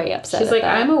 He's Yeah. very upset. She's at like,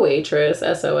 that. I'm a waitress,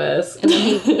 SOS. And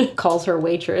then he calls her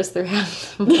waitress throughout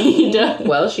the movie.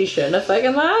 Well, she shouldn't have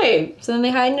fucking lied. So then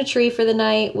they hide in a tree for the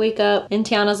night, wake up, and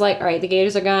Tiana's like, all right, the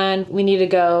gators are gone. We need to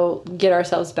go get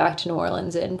ourselves back to New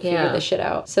Orleans and figure Yeah. this shit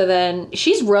out. So then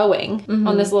she's rowing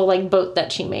on this little like boat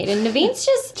that she made. And Naveen's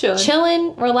just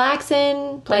chilling,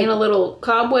 relaxing, Playing a little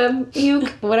cobweb uke.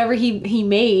 whatever he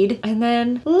made. And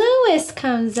then Lewis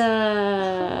comes up.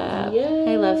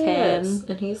 I love him.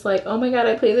 And he's like, oh my god,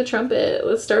 I play the trumpet.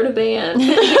 Let's start a band.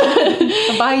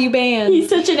 A Bayou band. He's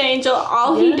such an angel.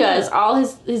 All he Yeah. does, all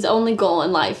his only goal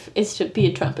in life is to be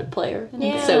a trumpet player. And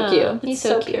Yeah. So cute. He's so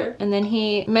so cute. cute. And then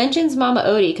he mentions Mama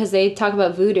Odie because they talk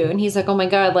about voodoo, and he's like, "Oh my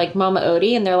god, like Mama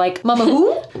Odie," and they're like, "Mama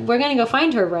who? We're gonna go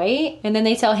find her, right?" And then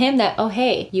they tell him that, "Oh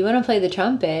hey, you want to play the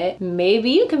trumpet?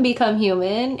 Maybe you can become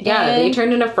human." Yeah, And- they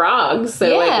turned into frogs, so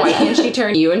like, Yeah. why can't she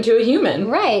turn you into a human?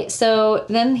 Right. So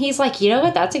then he's like, "You know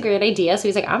what? That's a great idea." So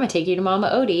he's like, "I'm gonna take you to Mama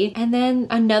Odie." And then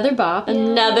another bop.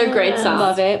 Another great I song.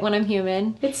 love it when I'm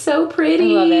human. It's so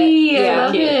pretty. I love it. I Yeah.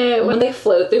 love it. When they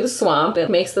float through the swamp, it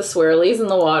makes the swirlies in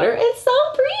the water. It's so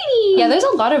pretty. Yeah, there's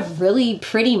a lot of really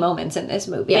pretty moments in this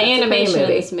movie. The Yeah, it's a pretty animation in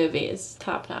movie. this movie is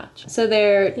top notch. So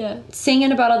they're Yeah.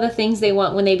 singing about all the things they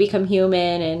want when they become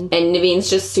human, and And Naveen's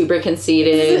just super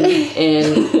conceited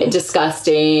and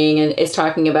disgusting and is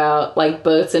talking about like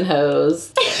boats and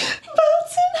hoes.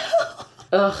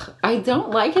 Ugh, I don't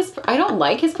like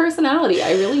his personality.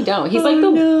 I really don't. He's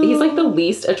he's like the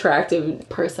least attractive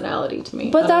personality to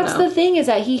me. But that's the thing, is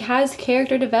that he has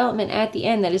character development at the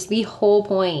end. That is the whole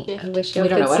point. I wish y'all we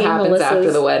don't could know what see happens Melissa's.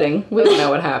 after the wedding. We don't know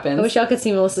what I happens wish y'all could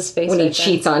see Melissa's face when he right then.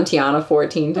 cheats on Tiana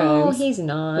 14 Oh, times he's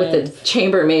not. with the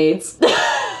chambermaids.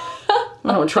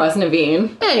 I don't trust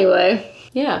Naveen. Anyway,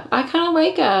 Yeah, I kind of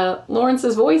like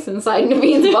Lawrence's voice inside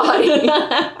Naveen's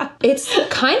body. it's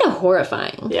kind of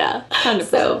horrifying. Yeah. 100%.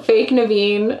 So fake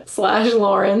Naveen /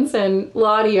 Lawrence and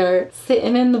Lottie are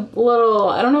sitting in the little,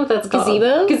 I don't know what that's called.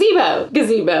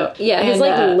 Gazebo. Yeah, his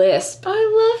And, lisp.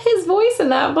 I love his voice in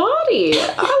that body.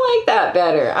 I like that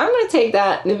better. I'm gonna take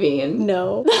that Naveen.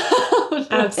 No. And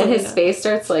Absolutely his face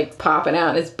starts like popping out,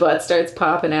 and his butt starts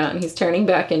popping out, and he's turning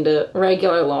back into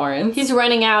regular Lawrence. He's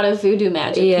running out of voodoo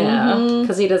magic. Yeah,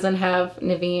 because he doesn't have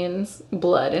Naveen's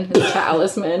blood in his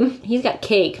talisman. He's got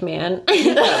cake, man.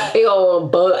 A big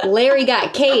old butt. Larry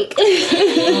got cake.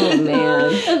 Oh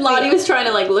man. And Lottie was trying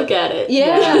to like look at it.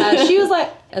 Yeah, she was like,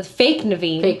 a fake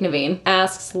Naveen. Fake Naveen.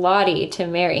 Asks Lottie to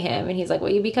marry him, and he's like, will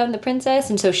you become the princess?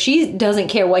 And so she doesn't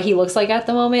care what he looks like at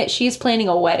the moment. She's planning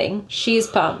a wedding. She's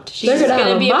pumped. She's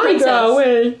gonna be a princess.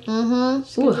 Mm-hmm.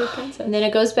 She's gonna be a princess. And then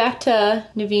it goes back to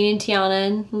Naveen and Tiana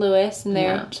and Lewis, and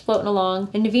they're Yeah. just floating along.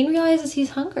 And Naveen realizes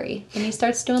he's hungry, and he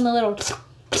starts doing the little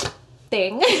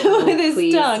thing with his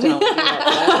Please tongue. don't do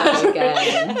that ever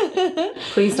again.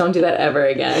 Please don't do that ever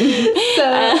again. So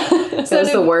That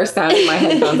was the worst sound in my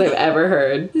headphones I've ever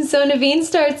heard. So Naveen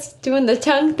starts doing the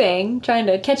tongue thing, trying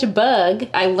to catch a bug.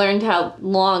 I learned how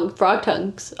long frog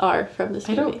tongues are from this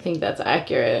I movie. don't think that's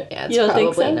accurate. Yeah, it's You don't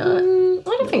probably think so? not.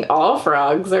 I don't think all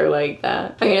frogs are like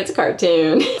that. I mean, it's a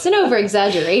cartoon. It's an over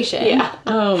exaggeration. Yeah.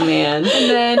 Oh man. And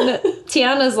then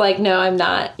Tiana's like, no, I'm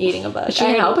not eating a bug. She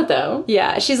can't help it though.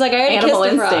 Yeah, she's like, I already Animal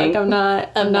kissed a frog. instinct. I'm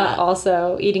not not.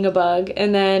 also eating a bug.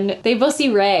 And then they both see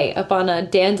Ray up on a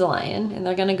dandelion, and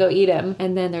they're gonna go eat him.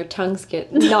 And then their tongues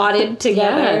get knotted Yeah,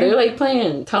 together. they're like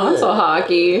playing tonsil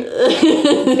hockey.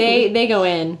 they go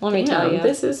in. Let me tell Damn, you.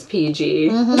 this is PG.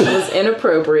 It was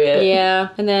inappropriate. Yeah,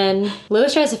 and then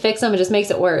Lewis tries to fix them and just makes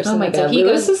it worse. Oh and my then so god, he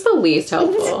Lewis goes. is the least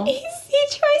helpful. He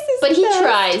tries his But he best.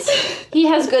 tries. He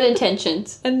has good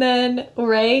intentions. And then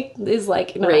Ray is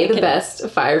like, no, Ray, I the can- best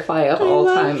firefly of I all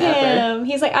love time ever. him.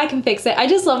 He's like, I can fix it. I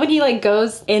just love when he like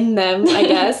goes in them, I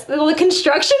guess. The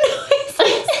construction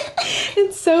noises.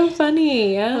 It's so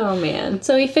funny. Yeah. Oh man.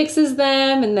 So he fixes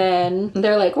them, and then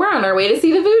They're like, we're on our way to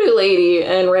see the voodoo lady.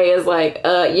 And Ray is like,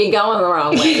 you're going the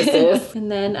wrong way, sis.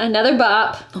 another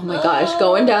bop. Oh my gosh,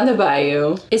 going down the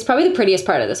bayou. Is probably the prettiest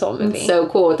part of this whole movie. So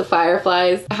cool with the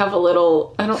fireflies. Have a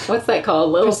little, what's that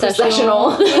called? Little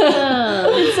processional. Yeah.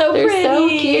 It's so They're pretty. so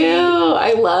cute.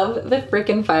 I love the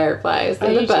freaking fireflies. They're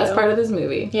I the do best too. part of this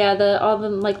movie. Yeah, all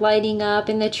them like lighting up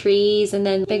in the trees, and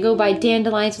then they go by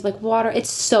dandelions with like water. It's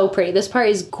so pretty. This part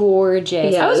is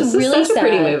gorgeous. Yeah, I was this really is such sad. a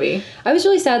pretty movie. I was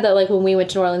really sad that like when we went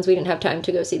to New Orleans, we didn't have time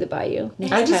to go see the Bayou.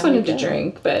 Next I just time we wanted to go.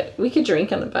 drink, but we could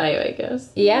drink on the bayou, I guess.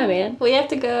 Yeah, man. We have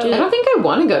to go. I don't think I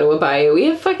want to go to a bayou. We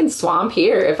have fucking swamp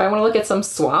here. If I want to look at some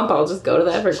swamp, I'll just go to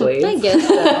the Everglades. I guess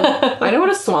so. I know what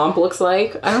a swamp looks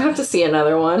like. I don't have to see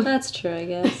another one. That's true, I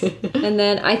guess. And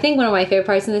then I think one of my favorite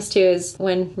parts in this too is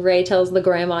when Ray tells the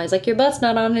grandma, he's like, your butt's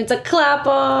not on, and it's a clap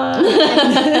on.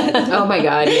 Oh my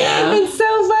god, yeah. It's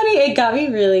so funny. It got me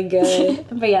really good.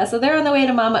 But yeah, so they're on the way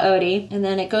to Mama Odie, and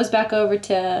then it goes back over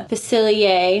to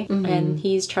Facilier, and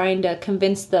he's trying to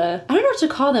convince I don't know what to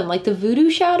call them, like the voodoo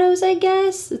shadows, I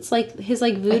guess. It's like his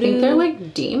like voodoo. I think they're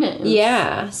like demons.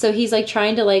 Yeah, so he's like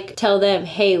trying to like tell them,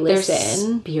 hey, They're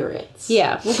listen. spirits.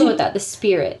 Yeah, we'll go with that. The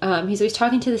spirit. He's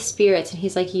talking to the spirits, and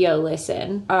he's like, "Yo,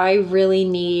 listen, I really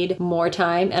need more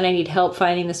time, and I need help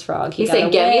finding this frog." He got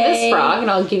said, "Get me this away." frog, and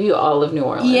I'll give you all of New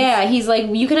Orleans." Yeah, he's like,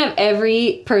 "You can have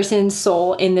every person person's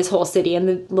soul in this whole city. And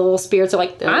the little spirits are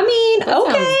like, I mean, That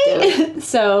sounds okay.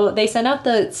 So they send out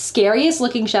the scariest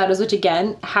looking shadows, which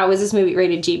again, how is this movie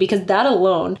rated G? Because that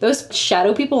alone, those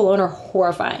shadow people alone are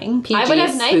horrifying. I would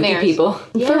have spooky nightmares. people.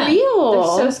 For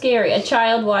real. They're so scary. A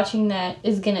child watching that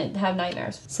is gonna have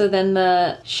nightmares. So then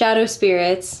the shadow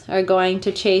spirits are going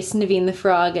to chase Naveen the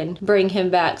Frog and bring him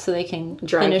back so they can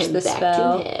Drag finish him the back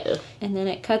spell. to hell. And then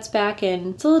it cuts back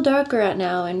and it's a little darker out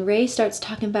now and Ray starts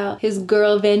talking about his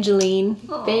girl Evangeline.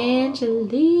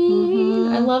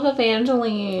 Evangeline. I love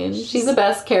Evangeline. She's the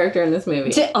best character in this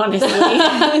movie. Honestly.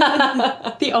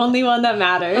 The only one that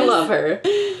matters. I love her.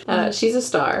 She's a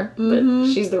star, but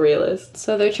she's the realist.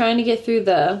 So they're trying to get through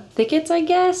the thickets, I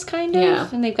guess, kind of. Yeah.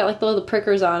 And they've got like the little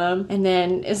prickers on them. And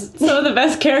then is some of the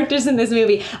best characters in this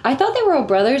movie. I thought they were all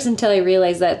brothers until I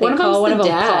realized that they One of call one them's of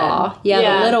the them dad. Pa. Yeah,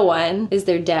 Yeah. the little one is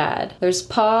their dad. There's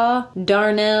Pa,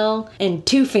 Darnell, and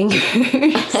Two Fingers.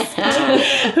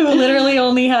 Who literally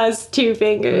only has 2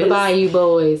 fingers. The Bayou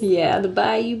Boys. Yeah, the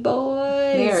Bayou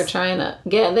Boys. They are trying to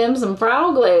get them some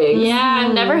frog legs. Yeah,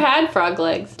 I've never had frog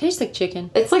legs. Tastes like chicken.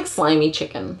 It's like slimy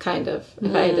chicken, kind of,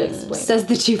 if I had to explain. Says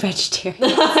the 2 vegetarians.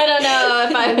 I don't know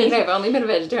if I think I I've only been a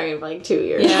vegetarian for like 2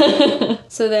 years. Yeah.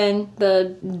 So then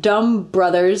the dumb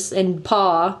brothers and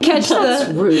Pa catch That's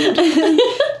the. rude.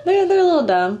 They're a little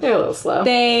dumb. They're a little slow.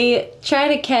 They try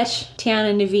to catch Tiana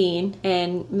and Naveen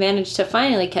and manage to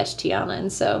finally catch Tiana.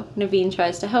 And so Naveen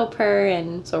tries to help her.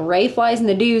 And so Ray flies in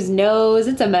the dude's nose.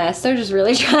 It's a mess. They're just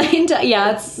really trying to.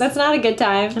 Yeah, that's not a good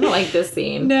time. I don't like this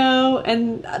scene. No,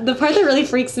 and the part that really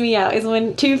freaks me out is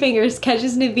when Two Fingers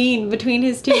catches Naveen between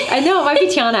his 2. I know it might be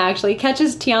Tiana actually.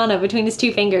 Catches Tiana between his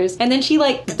 2 fingers, and then she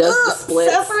like Does the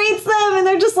splits. separates them, and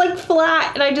they're just like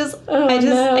flat. And I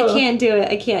no. can't do it.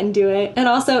 I can't do it. And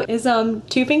also, is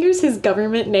Two Fingers his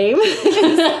government name?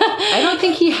 I don't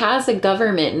think he has a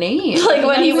government name. like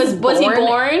when he was he born-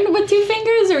 born with 2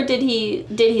 fingers or did he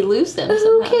lose them? Who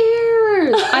somehow?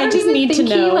 cares? I don't just even need to think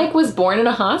know. He like was born in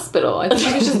a hospital. I think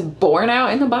he was just born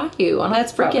out in the bayou on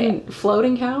That's a freaking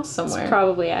floating house somewhere.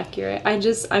 Probably accurate.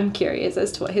 I'm curious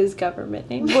as to what his government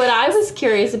name is. What I was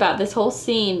curious about this whole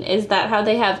scene is that how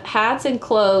they have hats and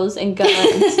clothes and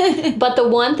guns, but the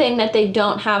one thing that they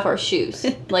don't have are shoes.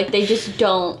 Like they just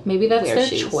don't. Maybe that's wear their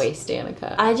shoes. choice,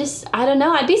 Danica. I don't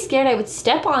know. I'd be scared I would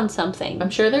step on something. I'm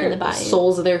sure in their the bayou.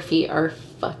 soles of their feet are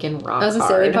fucking rock I was gonna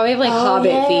hard. say they probably have like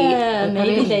hobbit feet. Yeah, They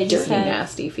maybe have they just dirty, have.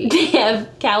 nasty feet. They have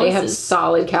calluses. They have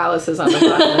solid calluses on the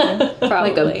bottom, like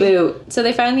Probably. a boot. So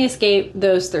they finally escape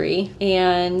those 3,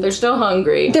 and They're still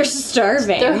hungry. they're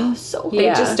starving. They're so. They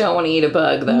Yeah. just don't want to eat a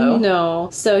bug, though. No.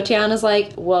 So Tiana's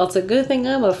like, well, it's a good thing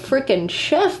I'm a freaking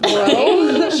chef,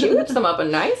 bro. She whips them up a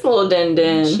nice little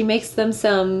din-din. She makes them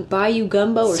some bayou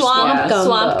gumbo or Swamp swamp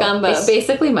gumbo. gumbo. It's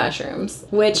basically mushrooms.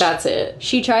 Which- That's it.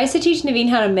 She tries to teach Naveen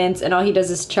how to mince, and all he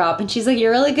does is chop. And she's like,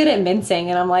 you're really good at mincing.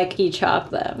 And I'm like, he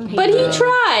chopped them. But he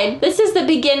tried. This is the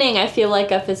beginning, I feel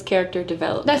like, of his character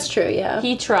development. That's true, yeah.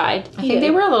 He tried. I think they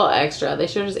were a little extra. They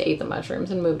should have just ate the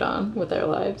mushrooms and moved on with their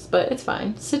lives. But it's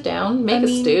fine. Sit down, make a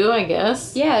mean- stew, I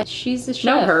guess. Yeah, she's the chef.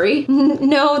 No hurry.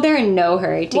 No, they're in no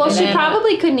hurry to Well, get she in.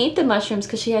 probably couldn't eat the mushrooms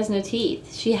because she has no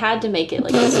teeth. She had to make it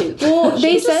like a soup. Well,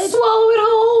 they Just said swallow it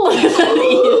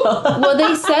whole. well,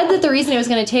 they said that the reason it was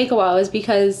going to take a while is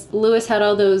because Lewis had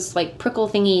all those like prickle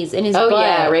thingies in his Oh butt.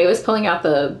 yeah, Ray was pulling out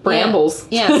the brambles.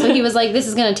 Yeah, so he was like, "This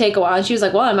is going to take a while," and she was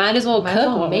like, "Well, I might as well Might cook as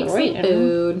well while make we're some waiting."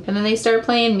 food. And then they start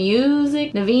playing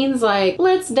music. Naveen's like,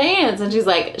 let's dance. And she's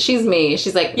like, she's me.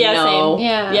 She's like, Yeah, no. same.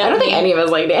 Yeah. Yeah. I don't think any of us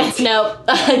like dancing. Nope,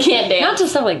 I can't Not dance.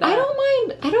 just stuff like that. I don't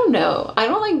mind. I don't know. I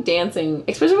don't like dancing,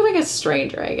 especially with like a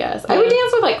stranger, I guess. I would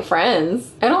dance with like friends.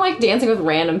 I don't like dancing with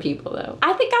random people though.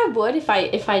 I think I would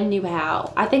if I knew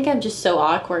how. I think I'm just so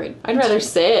awkward. I'd rather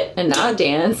sit and not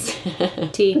dance.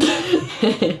 Tea.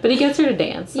 But he gets her to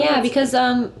dance. so Yeah, that's-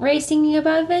 because Ray's singing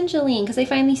about Evangeline because they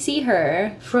finally see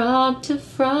her. frog to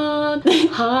frog,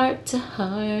 heart to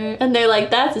heart. And they're like,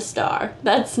 that's a star.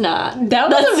 That's not. That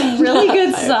was That's a really not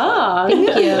good Firefly. song. Thank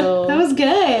you. That was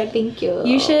good. Thank you.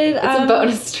 You should. It's a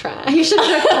bonus track. You should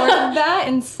record that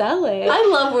and sell it. I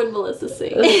love when Melissa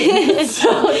sings.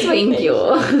 So it's my Thank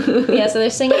favorite. you. Yeah, so they're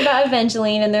singing about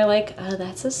Evangeline, and they're like, "Oh,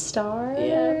 that's a star."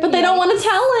 Yeah. But they don't want to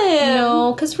tell him.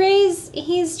 No, because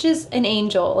he's just an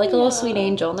angel, like a little Yeah. sweet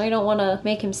angel, and they don't want to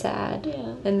make him sad. Yeah.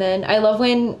 And then I love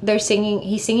when they're singing,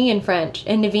 he's singing in French,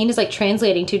 and Naveen is like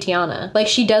translating to Tiana. Like,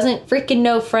 she doesn't freaking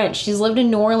know French. She's lived in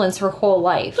New Orleans her whole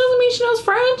life. Doesn't mean she knows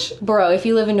French. Bro, if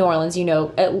you live in New Orleans, you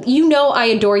know I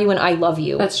adore you and I love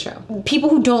you. That's true. People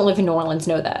who don't live in New Orleans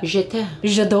know that. Je t'aime.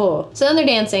 J'adore. So then they're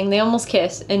dancing, they almost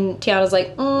kiss, and Tiana's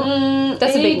like,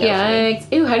 that's a big no for me.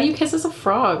 Yikes. Ew, how do you kiss as a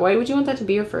frog? Why would you want that to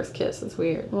be your first kiss? That's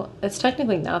weird. Well, it's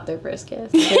technically not their first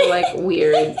kiss. They're like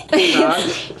weird frog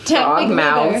Technically,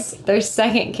 mouths their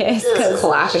second kiss. 'cause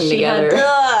clapping she had- together.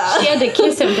 She had to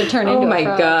kiss him to turn into Oh a my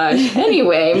frog. gosh.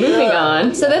 Anyway, moving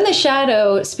on. So then the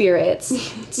shadow spirits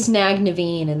snag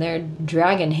Naveen and they're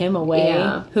dragging him away.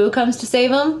 Yeah. Who comes to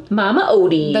save him? Mama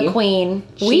Odie. The queen.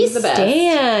 She's the best.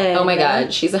 Stand. Oh my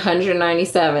god, she's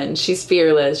 197. She's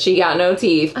fearless. She got no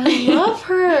teeth. I love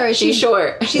her. She's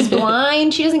short. She's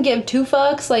blind. She doesn't give two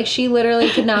fucks. Like, she literally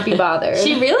could not be bothered.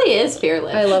 She really is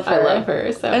fearless. I love her. I love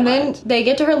her so And then much. they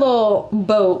get to her little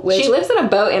boat, which... She lives in a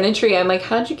boat in a tree. I'm like,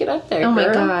 how'd you get up there, oh my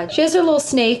girl? god. She has her little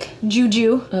snake,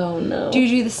 Juju. Oh no.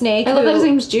 Juju the snake. I love that who- his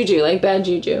name's Juju, like bad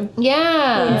juju.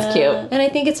 Yeah. That's cute. And I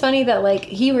think it's funny that, like,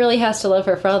 he really has to love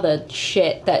her for all the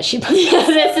shit that she puts.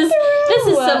 this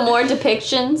is some more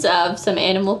depictions of some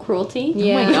animal cruelty.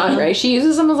 Yeah. Oh my god, right? She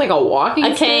uses them as like a walking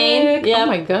A cane, stick. yep. Oh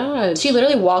my god. She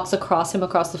literally walks across him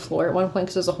across the floor at one point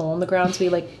because there's a hole in the ground, so he,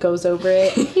 like, goes over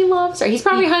it. He loves her. He's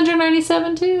probably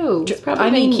 197 too. It's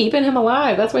probably been keeping him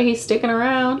alive. That's why he's sticking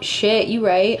around. Shit, you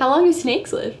right. How long do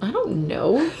snakes live? I don't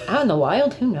know. Out in the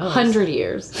wild, who knows? 100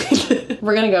 years.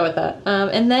 We're gonna go with that.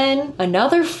 And then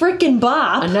another freaking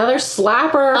bop. Another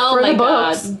slapper Oh for my the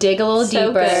books. God. Dig a little So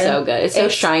deeper. good. So good. It's so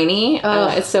shiny.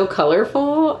 It's so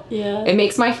colorful. Yeah. It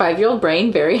makes my 5-year-old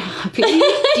brain very happy.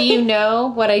 Do you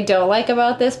know what I don't like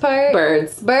about this part?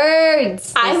 Birds.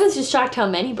 Birds. I was just shocked how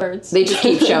many birds. They just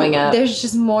keep showing up. There's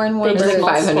just more and more They There's just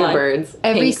like birds. 500 multiply. birds.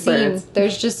 Every Pink scene, birds.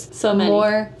 there's just So many.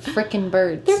 more freaking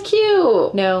birds. They're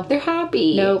cute. No. They're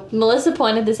happy. Nope. Melissa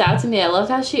pointed this out to me. I love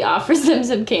how she offers them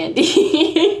some candy.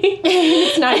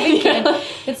 It's not even candy.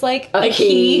 It's like A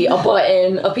key, a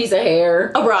button, a piece of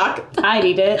hair. A rock. I'd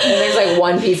eat it. And there's like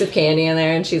one piece of candy in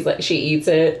there, and she's like, she eats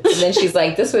it, and then she's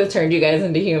like, "This would have turned you guys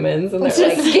into humans." And they're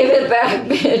like, "Give it back,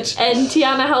 bitch." And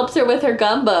Tiana helps her with her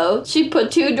gumbo. She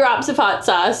put 2 drops of hot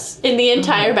sauce in the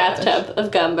entire bathtub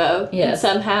of gumbo. Yes.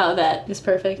 And somehow that It's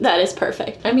perfect. is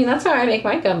perfect. I mean, that's how I make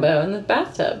my gumbo in the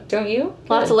bathtub. Don't you?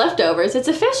 Lots Good. of leftovers. It's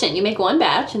efficient. You make one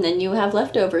batch and then you have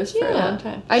leftovers for a Yeah. long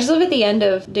time. I just love at the end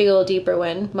of Dig a Little Deeper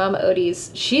when Mama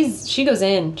Odie's she goes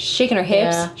in, she's shaking her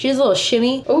hips. Yeah. She does a little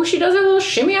shimmy. Oh, she does a little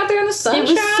shimmy out there in the sunshine. It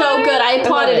was so good. I love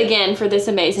applauded it. again for this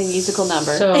amazing musical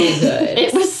number. So good.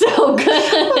 It was so good.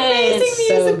 Amazing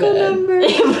So musical good. number.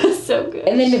 It was so good.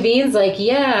 And then Naveen's like,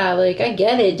 "Yeah, like I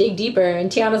get it, dig deeper." And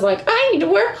Tiana's like, "I need to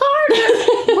work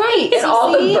harder." Right. And so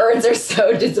all see? the birds are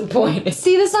so disappointed.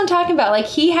 See, this is what I'm talking about. Like,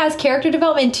 he has character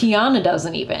development, Tiana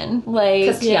doesn't even. Like,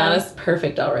 Because Tiana's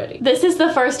perfect already. This is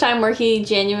the first time where he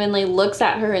genuinely looks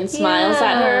at her and smiles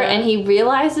at her, Yeah. and he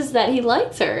realizes that he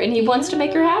likes her and he wants to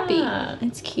make her happy. Yeah.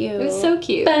 it's cute. It was so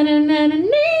cute.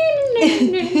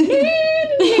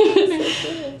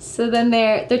 So then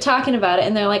they're talking about it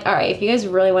and they're like, all right, if you guys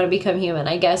really want to become human,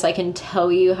 I guess I can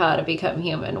tell you how to become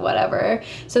human, whatever.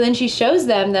 So then she shows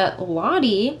them that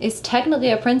Lottie is technically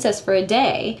a princess for a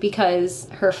day because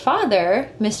her father,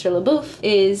 Mr. LaBeouf,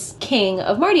 is king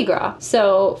of Mardi Gras.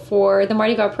 So for the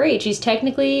Mardi Gras parade, she's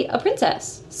technically a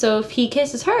princess. So if he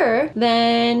kisses her,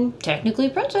 then technically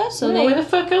princess. So Where the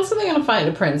fuck else are they gonna find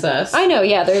a princess? I know,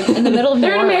 yeah, they're in the middle of New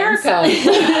They're in Orleans. America.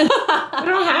 We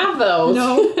don't have those.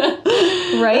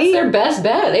 Right? That's their best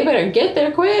bet. They better get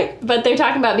there quick. But they're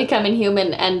talking about becoming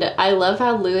human, and I love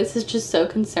how Lewis is just so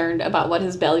concerned about what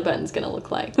his belly button's gonna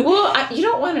look like. Well, you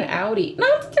don't want an Audi.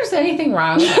 Not that there's anything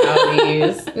wrong with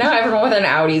Audis. Now everyone with an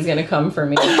Audi is gonna come for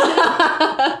me.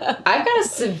 I've got a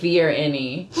severe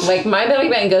innie. Like my belly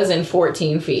button goes in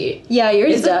 14 feet. Yeah,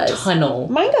 yours It's does. a tunnel.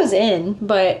 Mine goes in,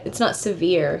 but it's not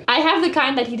severe. I have the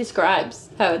kind that he describes,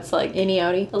 how it's like Any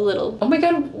Audi. a little. Oh my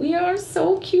god, we are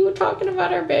so cute talking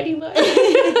about our belly button.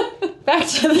 Back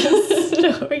to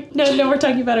the story. No, we're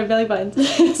talking about our belly buttons.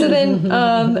 So then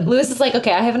Lewis is like,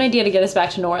 okay, I have an idea to get us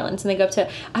back to New Orleans. And they go up to,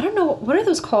 I don't know, what are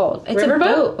those called? It's Riverboat? a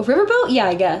boat. A riverboat? Yeah,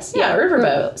 I guess. Yeah,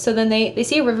 riverboat. So then they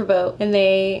see a riverboat and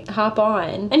they hop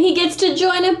on. And he gets to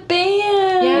join a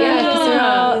band. Yeah, 'cause they're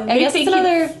all- I guess it's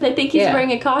another- They think he's Yeah.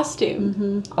 wearing a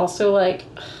costume. Also, like,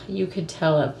 you could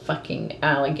tell a fucking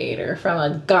alligator from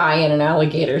a guy in an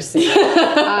alligator suit.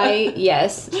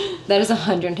 Yes, that is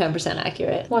 110%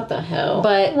 accurate. What the hell?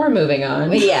 But- we're moving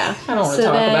on. Yeah. I don't want to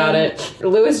So talk then- about it.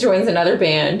 Lewis joins another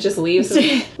band, just leaves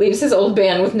his old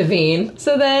band with Naveen.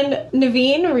 So then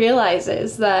Naveen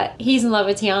realizes that he's in love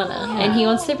with Tiana and he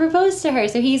wants to propose to her.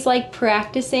 So he's like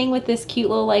practicing with this cute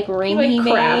little like ring he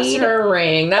Like crafts made. her a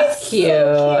ring. That's cute.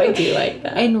 I do like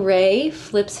that. And Ray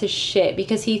flips his shit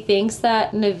because he thinks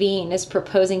that Naveen is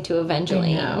proposing to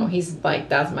Evangeline. No, he's like,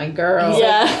 that's my girl.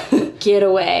 Yeah. get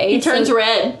away. He turns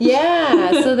red.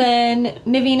 Yeah. So then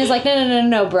Naveen is like,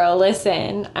 no, bro,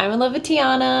 listen. I'm in love with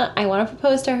Tiana. I want to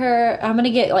propose to her. I'm going to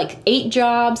get like 8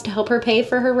 jobs to help her pay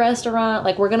for her restaurant.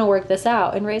 Like, we're going to work this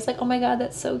out. And Ray's like, oh my God,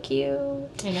 that's so cute.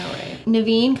 I know, right?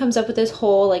 Naveen comes up with this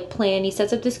whole like plan. He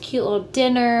sets up this cute little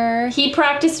dinner. He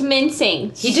practiced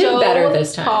mincing. He did better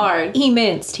this time. Hard. He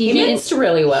minced. He minced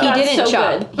really well. He That's didn't so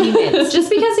chop. good. He minced. Just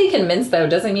because he can mince, though,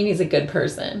 doesn't mean he's a good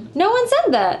person. No one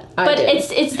said that. But did. it's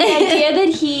the idea that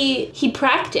he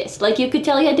practiced. Like, you could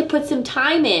tell he had to put some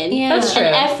time in. Yeah. That's true.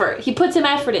 And effort. He put some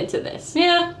effort into this.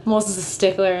 Yeah. Moses is a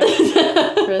stickler. For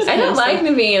this I kind don't of like stuff.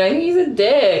 Naveen. I think he's a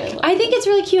dick. I think it's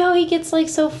really cute how he gets like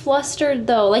so flustered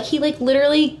though. Like he like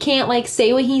literally can't like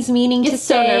say what he's meaning to Gets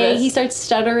so say. nervous. He starts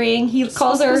stuttering. He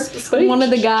calls her Squeak. one of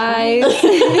the guys. He's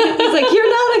like, "You're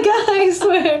not a guy, I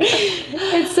swear."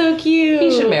 It's so cute.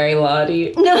 He should marry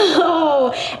Lottie.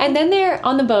 No. And then they're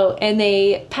on the boat and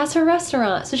they pass her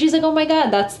restaurant. So she's like, "Oh my God,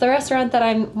 that's the restaurant that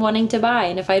I'm wanting to buy.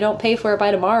 And if I don't pay for it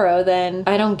by tomorrow, then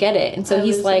I don't get it." And so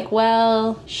he's like,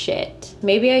 "Well, shit.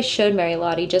 Maybe I should marry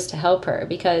Lottie just to help her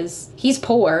because he's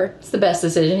poor." It's the best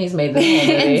decision he's made this whole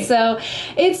movie. And so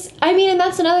and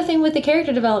that's another thing with the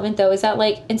character development though, is that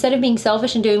like instead of being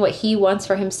selfish and doing what he wants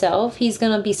for himself, he's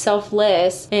gonna be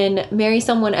selfless and marry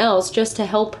someone else just to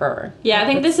help her. Yeah, I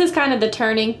think this is kind of the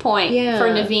turning point Yeah. for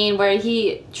Naveen, where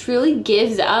he truly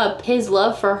gives up his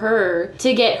love for her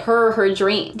to get her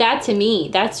dream. That to me,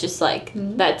 that's just like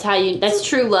that's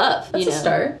true love. That's you a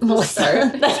know?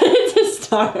 start. That's a start. It's a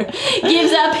start.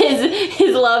 Gives up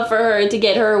his love for her to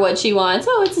get her what she wants.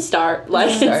 Oh, it's a start.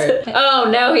 Like Start. Oh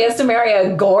no, he has to marry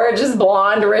a gorgeous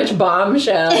blonde rich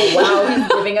bombshell. Wow, he's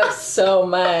giving up so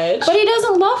much. But he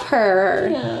doesn't love her.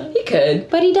 Yeah. He could.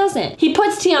 But he doesn't. He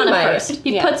puts Tiana might. first.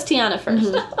 He Yeah. puts Tiana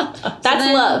 1st That's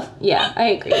then- love. Yeah, I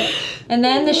agree. And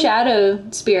then the shadow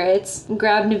spirits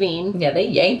grab Naveen. Yeah, they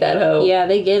yanked that hoe. Yeah,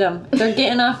 they get him. They're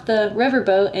getting off the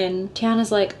riverboat, and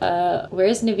Tiana's like,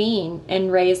 where's Naveen?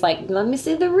 And Ray's like, let me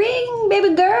see the ring,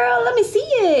 baby girl, let me see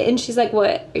it. And she's like, what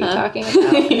are you talking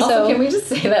about? Also, can we just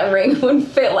say that ring wouldn't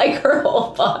fit like her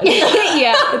whole body?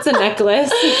 Yeah, it's a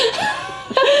necklace.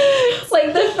 It's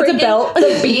like the freaking belt.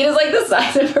 The bead is like the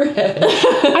size of her head.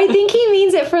 I think he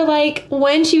means it for like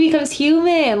when she becomes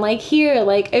human. Like here,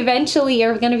 like eventually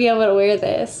you're gonna be able to wear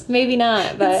this. Maybe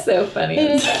not, but It's so funny.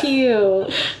 it is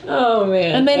cute. Oh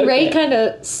man. And then Ray Okay. kind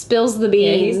of spills the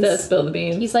Yeah, beans. he does spill the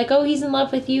beans. He's like, oh, he's in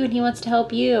love with you and he wants to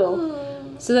help you.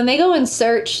 So then they go and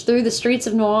search through the streets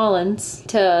of New Orleans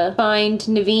to find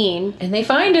Naveen. And they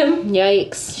find him.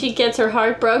 Yikes. She gets her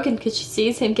heart broken because she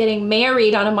sees him getting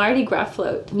married on a Mardi Gras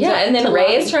float. Yeah, and then To Ray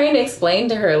Lottie. is trying to explain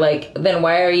to her, like, then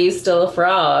why are you still a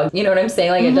frog? You know what I'm saying?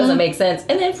 Like, it doesn't make sense.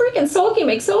 And then freaking Sulky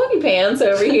makes Sulky Pants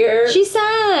over here. She's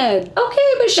sad. Okay,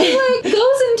 but she, like, goes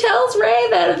and tells Ray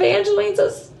that Evangeline's a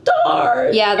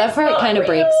star. Yeah, that It's part not kind of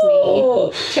real. breaks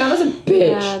me. Tiana's a bitch.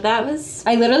 Yeah, that was.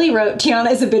 I literally wrote Tiana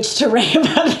is a bitch to Ray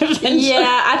about Evangeline.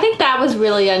 Yeah, I think that was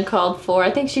really uncalled for. I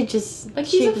think she just. Like,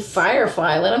 she he's a was-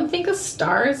 firefly. Let him think a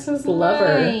star is his lover.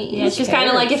 Right. Yeah, she's kind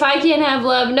of like, if I can't have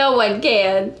love, no one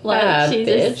can. Like, she's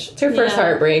bitch. just- It's her first yeah.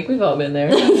 heartbreak. We've all been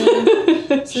there.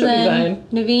 So She'll be then fine.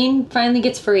 Naveen finally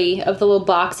gets free of the little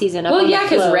box he's in. Up Well, on yeah, the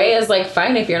because float. Ray is like,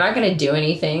 fine, if you're not going to do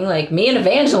anything, like, me and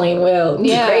Evangeline will.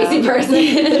 You Yeah. crazy person.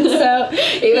 So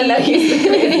Even though he's the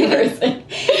crazy person.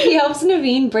 he helps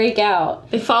Naveen break out.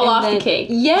 They fall And off then- the cake.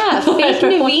 Yeah, fake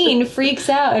Naveen freaks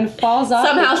out and falls off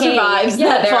Somehow the cake. survives Yeah,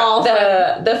 that they're, fall.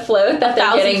 the float that they're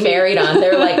 1,000 getting feet. married on,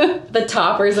 they're like the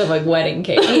toppers of a wedding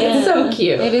cake. It's so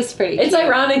cute. It is pretty It's cute.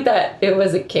 ironic that it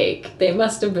was a cake. They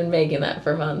must have been making that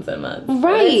for months and months. But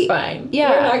Right. it's fine.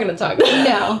 Yeah. We're not going to talk about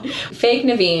that. No. Fake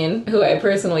Naveen, who I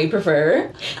personally prefer,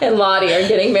 and Lottie are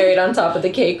getting married on top of the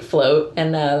cake float,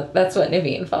 and that's what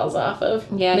Naveen falls off of.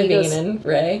 Yeah, he Naveen goes- and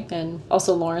Ray. And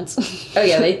also Lawrence. Oh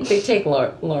yeah, they take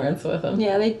Lawrence with them.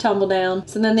 Yeah, they tumble down.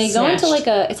 So then they go Snatched.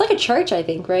 into it's like a church, I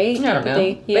think, right? I don't know.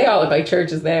 They They all look like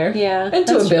churches there. Yeah,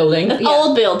 Into that's a building.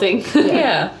 Old building.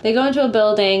 Yeah. They go into a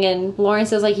building and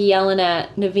Lawrence is like yelling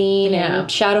at Naveen Yeah.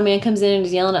 and Shadow Man comes in and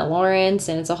is yelling at Lawrence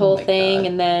and it's a whole my thing God.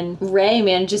 and then Ray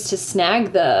manages to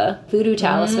snag the voodoo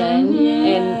talisman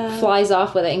and flies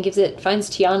off with it and finds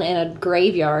Tiana in a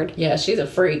graveyard. Yeah, she's a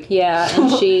freak. Yeah,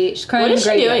 and she's crying What in is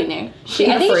the she graveyard. doing there? She's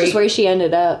I a think it's freak. just where she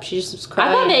ended up. She just was I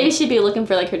crying. thought maybe she'd be looking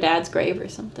for like her dad's grave or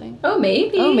something. Oh,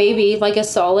 maybe. Oh, maybe like a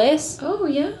solace. Oh,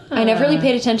 yeah. I never really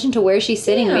paid attention to where she's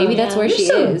sitting. Yeah. Maybe that's where You're she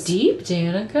so is. deep,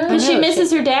 Danica. But she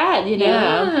misses her dad, you know?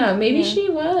 Yeah, maybe she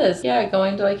was. Yeah,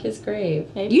 going to like his grave.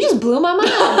 Maybe. You just blew my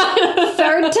mind.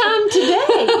 Third time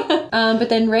today. But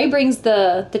then Ray brings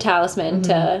the talisman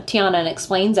to Tiana and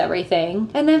explains everything.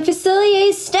 And then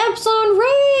Facilier steps on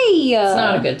Ray. It's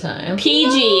not a good time.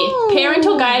 PG. No.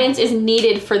 Parental guidance is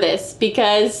needed for this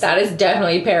because... That is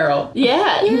definitely peril.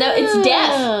 Yeah, no, it's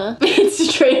death. It's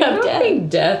straight I up don't death. think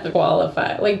death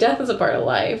qualifies. Like, death is a part of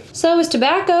life. So is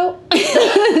tobacco.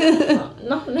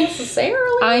 Not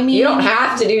necessarily. I mean- you don't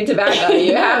have to do tobacco.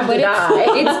 You have to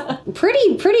die. It's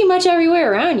pretty much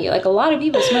everywhere around you. Like a lot of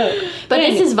people smoke. But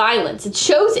this is violence. It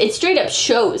shows, it straight up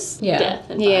shows Yeah. death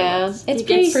and Yeah. violence. It's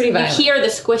You pretty you violent. hear the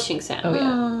squishing sound. Oh,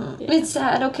 yeah. It's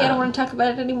sad. Okay, I don't want to talk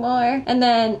about it anymore. And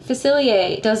then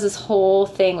Facilier does this whole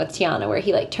thing with Tiana where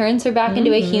he like turns her back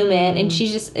into a human, and she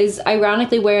just is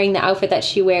ironically wearing the outfit that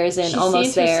she wears in She Almost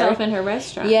sees There. herself in her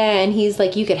restaurant. Yeah, and he's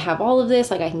like, you could have all of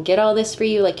this. Like, I can get all this for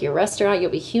you. Like, your restaurant,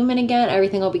 you'll be human again.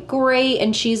 Everything will be great.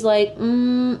 And she's like,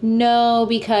 no,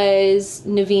 because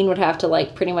Naveen would have to,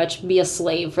 like, pretty much be a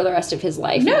slave for the rest of his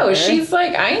life. No, in her. she's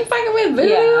like, I ain't fucking with voodoo.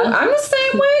 Yeah. I'm the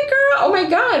same way, girl. Oh my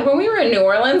god, when we were in New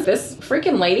Orleans, this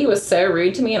freaking lady was so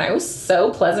rude to me, and I was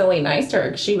so pleasantly nice to her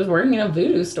because she was working in a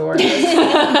voodoo store.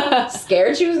 I was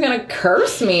scared she was gonna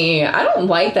curse me. I don't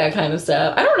like that kind of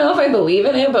stuff. I don't know if I believe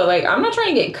in it, but like, I'm not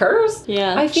trying to get cursed.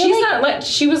 Yeah. I feel She's like not like,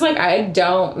 she was like, I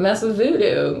don't mess with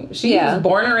voodoo. She was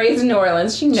born and raised in New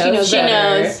Orleans. She knows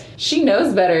better. She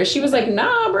knows better. She was like,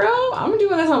 nah, bro, I'm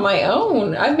doing this on my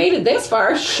own. I've made it this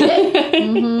far. Shit.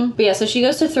 But yeah, so she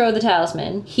goes to throw the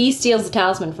talisman. He steals the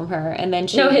talisman from her, and then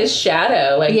she... No, his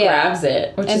shadow like Yeah. grabs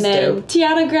it, which and is then dope.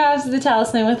 Tiana grabs the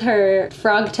talisman with her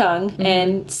frog tongue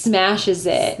and smashes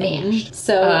it. Smashed.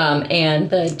 So And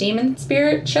the demon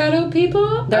spirit shadow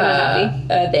people, They're not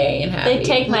happy. They ain't happy. They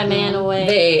take my man away.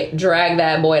 They drag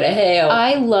that boy to hell.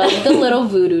 I love the little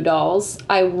voodoo dolls.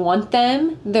 I want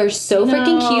them. They're so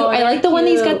freaking cute. I they're like the one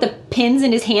that he's got cute. the pins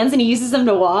in his hands and he uses them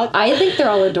to walk. I think they're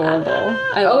all adorable.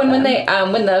 I love and when them.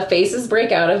 they when the faces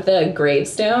break out of the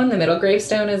gravestone, the middle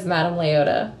gravestone is Madame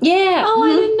Leota. Yeah. Oh,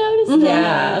 I didn't notice that.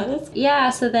 Yeah. That's Yeah,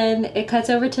 so then it cuts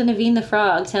over to Naveen the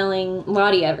Frog telling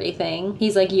Lottie everything.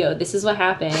 He's like, yo, this is what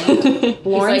happened. He's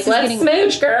like, let's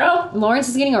smooch, girl. Lawrence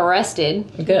is getting arrested.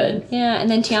 Good. Yeah, and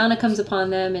then Tiana comes upon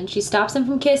them and she stops them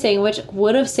from kissing, which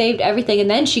would have saved everything. And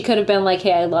then she could have been like,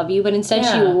 hey, I love you. But instead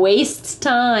she Yeah. wastes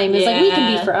time. It's like, we can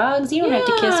be Yeah. frogs. You don't have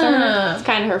to kiss her. it's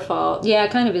kind of her fault. Yeah,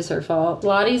 it kind of is her fault.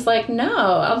 Lottie's like, no,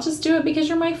 I'll just do it because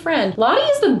you're my friend. Lottie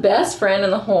is the best friend in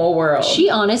the whole world. She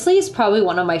honestly is probably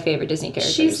one of my favorite Disney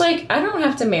characters. She's like, I don't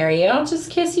have to marry you. I'll just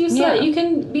kiss you so that Yeah. you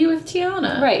can be with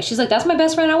Tiana. right. She's like, that's my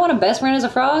best friend. I want a best friend as a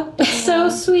frog. So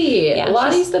sweet. Yeah,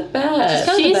 Lottie's the best.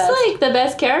 kinda She's the best. like the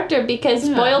best character because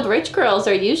spoiled rich girls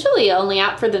are usually only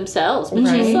out for themselves. But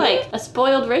she's Right. like a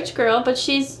spoiled rich girl, but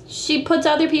she puts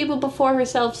other people before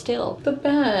herself still. the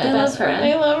best. I love her.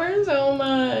 I love her so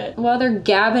much. While they're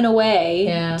gabbing away,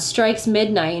 Yeah. it strikes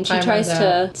midnight and she Time tries runs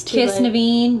to out. It's too kiss late.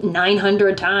 Naveen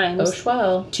 900 times. Oh,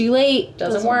 swell. Too late.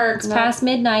 Doesn't work. It's past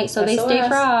midnight, so they stay SOS.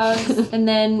 frogs. And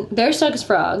then they're stuck as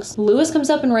frogs. Lewis comes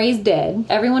up and Ray's dead.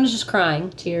 Everyone is just crying.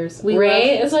 Tears. We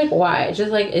Ray is like, why?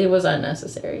 Just like, it was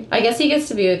unnecessary. I guess he gets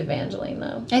to be with Evangeline,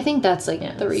 though. I think that's like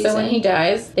Yeah. the reason. So when he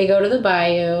dies, they go to the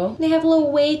bayou. they have a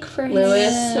little wake for him.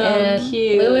 Lewis So and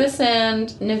cute. Lewis and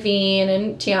Naveen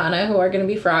and Tiana, who are going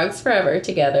to be frogs forever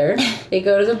together, they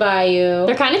go to the bayou.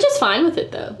 They're kind of just fine with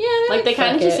it though. Yeah, they're like they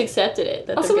kind of fuck just it. accepted it.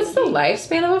 That Also, they're what's the gonna be-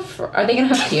 lifespan of a frog? Are they going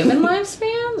to have human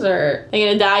lifespans, or They're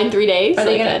gonna die in 3 days. are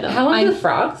they Like, I going to? don't- How long do I'm- the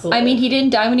frogs live? I mean, he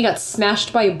didn't die when he got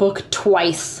smashed by a book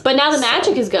twice. But now the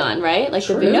magic is gone, right? Like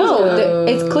the True. voodoo. No,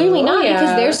 it's clearly not Oh, yeah,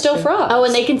 because they're that's still true. frogs. Oh,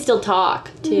 and they can still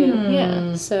talk too.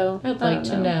 Yeah, so I'd I like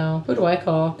don't to know. Who do I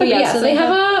call? But yeah, so they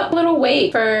have a little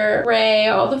wake for Ray,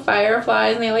 all the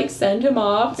fireflies, and they like send him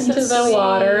off into the sweet.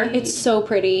 water. It's so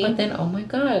pretty. But then, oh my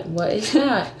god, what is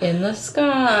that in the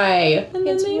sky? And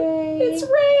then It's Ray. It's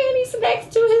Ray, and he's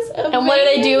next to his. And what are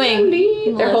they doing?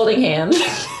 They're Melissa? holding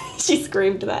hands. She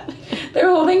screamed that. They're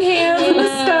holding hands in the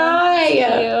Yeah, sky.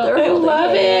 They're I holding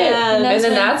love it. hands. And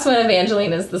then that's when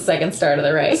Evangeline is the second star to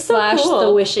the right. Slash cool.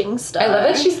 the wishing star. I love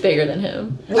that she's bigger than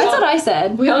him. That's what I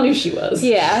said. We all knew she was.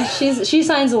 Yeah, she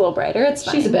shines a little brighter. It's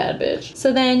fine. She's a bad bitch.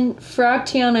 So then Frog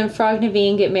Tiana and Frog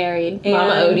Naveen get married. And,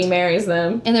 Mama Odie marries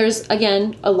them. And there's,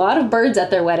 again, a lot of birds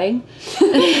at their wedding.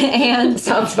 And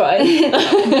Sounds fun.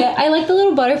 yeah, I like the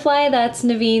little butterfly that's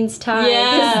Naveen's tie.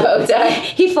 Yeah. Bow tie.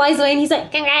 He flies away and he's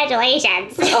like,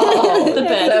 Congratulations. Oh, The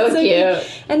best. so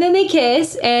cute. And then they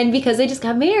kiss, and because they just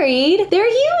got married, they're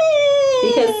human.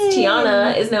 Because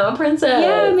Tiana is now a princess.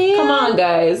 Yeah, man. Come on,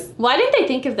 guys. Why didn't they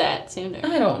think of that sooner?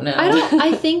 I don't know.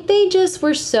 I think they just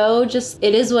were so it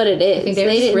is what it is. I think they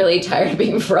were just really tired of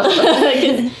being frogs.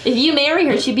 If you marry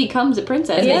her, she becomes a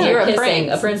princess. Yeah, And you're a kissing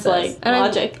prince. a princess. It's like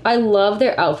logic. I love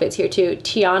their outfits here too.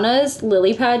 Tiana's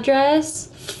lily pad dress,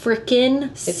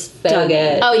 freaking It's so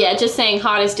good. Oh yeah, just saying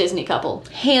hottest Disney couple.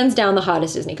 hands down the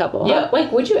hottest Disney couple. Yeah,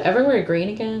 like, would you ever wear green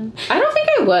again? I don't think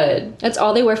I would. That's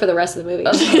all they wear for the rest of the movie.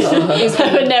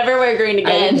 I would never wear green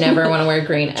I again. would never want to wear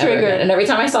green ever Triggered. again. And every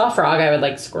time I saw a frog, I would,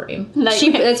 like, scream.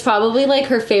 It's probably like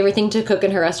her favorite thing to cook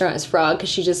in her restaurant is frog because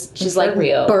she's like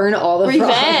real. burn all the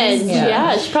Revenge. frogs.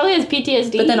 Yeah. She probably has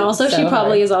PTSD. But then also So she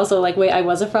probably hard. is also like, wait, I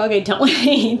was a frog. I don't want to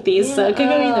eat these, so it could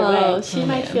go either way. She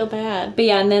might feel bad. But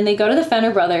yeah, and then they go to the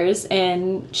Fenner brothers,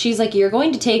 and she's like, "You're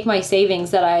going to take my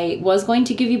savings that I was going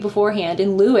to give you beforehand."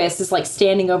 And Lewis is like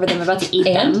standing over them, about to eat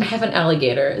And them. I have an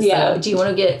alligator. Yeah. So do you want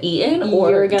to get eaten or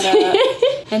You're gonna.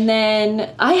 And then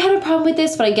I had a problem with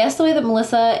this, but I guess the way that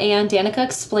Melissa and Danica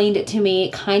explained it to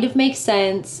me kind of makes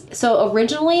sense. So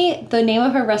originally, the name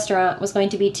of her restaurant was going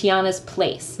to be Tiana's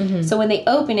Place. So when they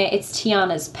open it, it's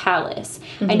Tiana's Palace.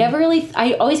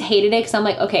 I always hated it because I'm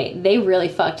like, okay, they really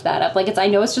fucked that up. Like, I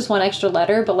know it's just one extra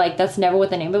letter, but like that's never what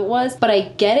the name of it was. But I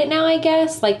get it now, I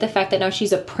guess. Like the fact that now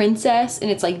she's a princess and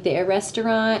it's like their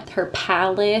restaurant, her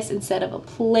palace instead of a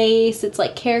place. It's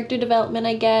like character development,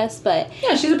 I guess. But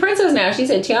Yeah, she's a princess now. She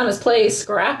said Tiana's place.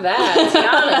 Scrap that.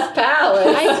 Tiana's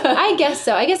palace. I guess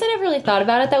so. I guess I never really thought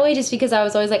about it that way just because I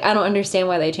was always like, I don't understand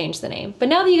why they changed the name. But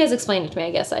now that you guys explained it to me,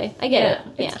 I guess I get Yeah,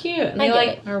 it. it's cute. And I they get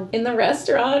like it. are in the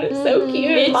restaurant. It's so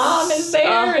cute. It's- Mom is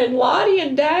there, and Lottie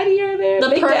and Daddy are there. The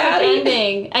Big perfect Daddy.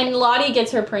 ending. And Lottie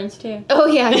gets her prince too. Oh,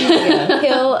 yeah.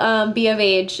 He'll be of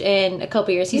age in a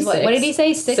couple years. He's what did he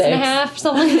say? Six and a half?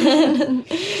 Something like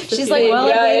that. She's like,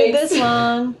 well, I waited Yikes. this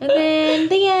long. And then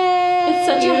the end. It's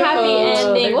such a happy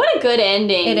Beautiful. ending. What a good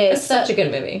ending. It is. It's such a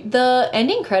good movie. The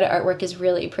ending credit artwork is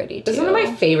really pretty, too. It's one of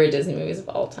my favorite Disney movies of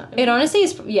all time. It honestly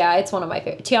is, it's one of my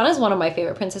favorite. Tiana's one of my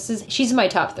favorite princesses. She's in my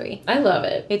top 3. I love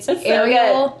it. It's so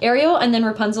Ariel, and then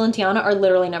Rapunzel and Tiana are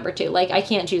literally number 2. Like, I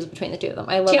can't choose between the two of them.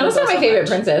 I love Tiana's them not both my so favorite much.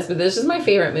 princess, but this is my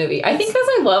favorite movie. I think because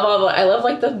I love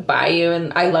like the Bayou,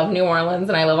 and I love New Orleans,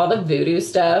 and I love all the voodoo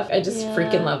stuff. I just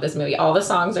freaking love this movie. All the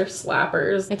songs are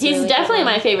slappers. It's He's really definitely good.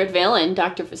 my favorite villain,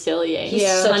 Dr. Facilier. He's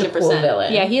such a cool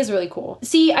villain. Yeah, he is really cool.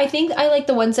 See, I think I like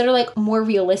the ones that are like more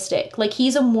realistic. Like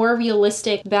he's a more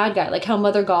realistic bad guy. Like how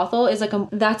Mother Gothel is like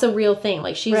that's a real thing.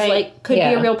 Like she's Right. like could be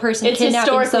Yeah. a real person. It's kidnapping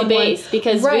historically someone. based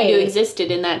because Right. voodoo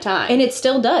existed in that time. And it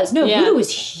still does. No, Yeah. voodoo is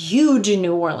huge in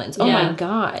New Orleans. Oh Yeah. my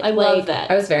god. I love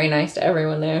that. I was very nice to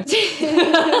everyone there.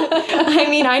 I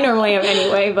mean, I normally am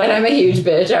anyway, but And I'm a huge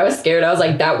bitch. I was scared. I was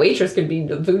like, that waitress could be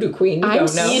the voodoo queen. You I'm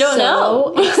don't know. You don't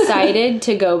so excited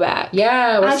to go back.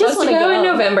 Yeah, we're I just supposed to wanna go in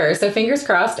go. November, so fingers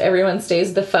crossed everyone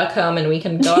stays the fuck home and we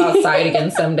can go outside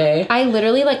again someday. I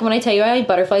literally, like, when I tell you I have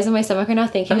butterflies in my stomach right now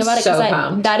thinking I'm about it, so because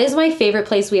pumped. that is my favorite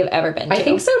place we have ever been to. I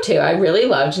think so too. I really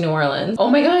loved New Orleans. Oh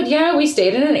my god, yeah, we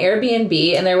stayed in an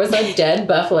Airbnb and there was a dead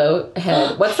buffalo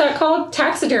head. What's that called?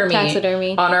 Taxidermy.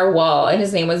 Taxidermy. On our wall, and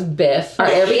his name was Biff. Our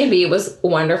Airbnb was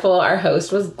wonderful. Our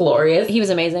host was glorious. He was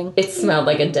amazing. It smelled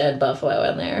like a dead buffalo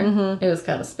in there. It was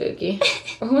kind of spooky.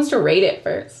 Who wants to rate it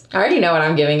first? I already know what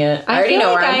I'm giving it. I already feel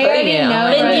know like where I'm I putting already it. know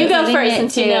on Then my you list. go Putting first it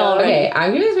since you too. know already. Okay,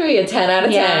 I'm giving this movie a 10 out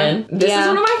of 10. This Yeah. is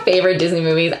one of my favorite Disney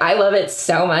movies. I love it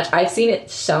so much. I've seen it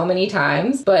so many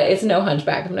times, but it's no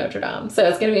Hunchback of Notre Dame. So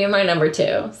it's going to be my number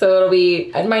 2. So it'll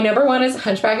be, my number 1 is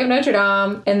Hunchback of Notre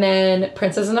Dame, and then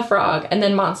Princess and the Frog, and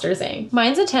then Monsters, Inc.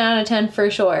 Mine's a 10 out of 10 for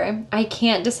sure. I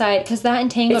can't decide because that and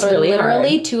Tangled It's are really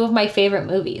literally hard. 2 of my favorite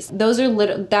movies. Those are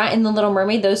that and The Little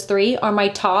Mermaid, those 3 are my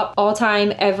top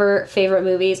all-time ever favorite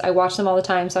movies. I watch them all the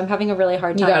time, so I'm having a really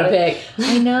hard You time. gotta pick.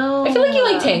 I know. I feel like you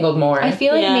like Tangled more. I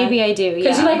feel like Yeah. maybe I do.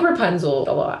 Because Yeah. you like Rapunzel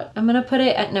a lot. I'm gonna put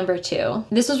it at number 2.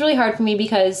 This was really hard for me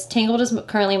because Tangled is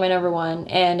currently my number 1,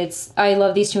 and I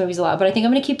love these 2 movies a lot. But I think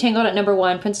I'm gonna keep Tangled at number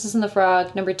 1, Princess and the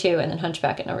Frog number 2, and then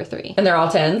Hunchback at number 3. And they're all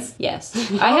 10s. Yes,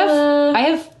 I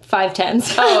have 5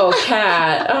 10s. Oh,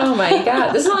 Kat. Oh my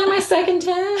god. This is only my second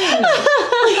 10.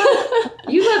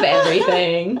 You love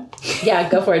everything. Yeah,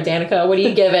 go for it, Danica. What do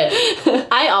you give it?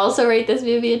 I also rate this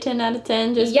movie a 10 out of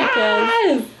 10 just because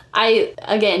Yes!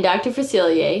 Again, Dr.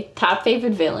 Facilier, top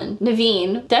favorite villain.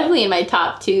 Naveen, definitely in my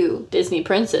top 2 Disney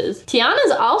princes.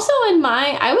 Tiana's also in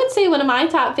I would say one of my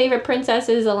top favorite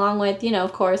princesses, along with,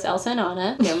 of course, Elsa and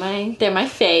Anna. They're my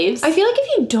faves. I feel like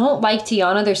if you don't like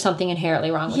Tiana, there's something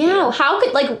inherently wrong with you. Yeah, how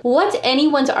could, what's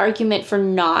anyone's argument for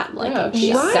not liking Tiana?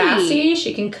 She's Right. sassy,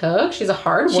 she can cook, she's a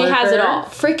hard worker. She has it all.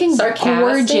 Freaking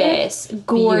Sarcastic,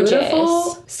 gorgeous.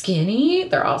 beautiful, skinny.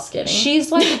 They're all skinny.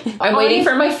 She's like... I'm waiting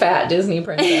for my fat Disney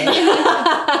princess.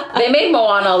 They made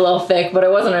Moana a little thick, but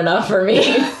it wasn't enough for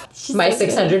me. My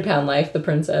 600-pound life, the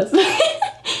princess.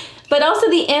 But also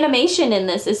the animation in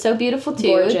this is so beautiful too.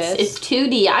 Gorgeous. It's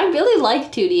 2D. I really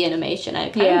like 2D animation. I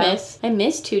miss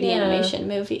 2D Yeah. animation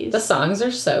movies. The songs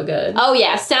are so good. Oh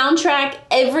yeah, soundtrack.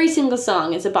 Every single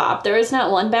song is a bop. There is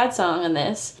not one bad song in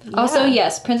this. Also, Yeah.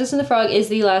 yes, Princess and the Frog is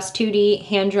the last 2D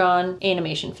hand-drawn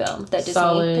animation film that Disney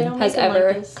Solid. They don't has make 'em ever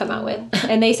like this. come out with.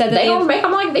 And they said that They don't make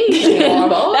them like these anymore,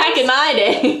 boys. Back in my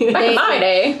day. Back in my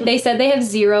day. they said they have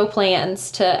zero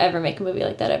plans to ever make a movie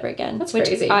like that ever again. That's which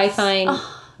crazy. I find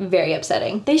very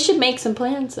upsetting. They should make some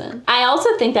plans then. I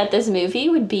also think that this movie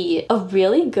would be a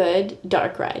really good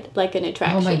dark ride, like an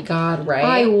attraction. Oh my god, right?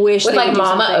 I wish with they like would do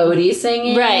Mama something. Odie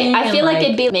singing. Right. I and, feel like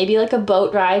it'd be maybe like a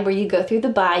boat ride where you go through the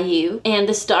bayou, and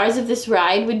the stars of this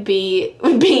ride would be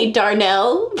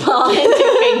Darnell, Paul, and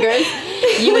Two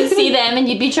Fingers. You would see them, and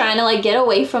you'd be trying to get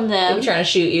away from them. I'm trying to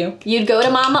shoot you. You'd go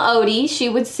to Mama Odie. She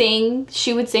would sing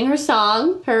her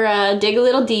song, her Dig a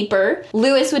Little Deeper.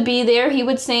 Lewis would be there. He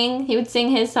would sing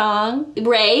his song.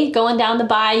 Ray going down the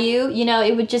bayou.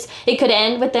 It could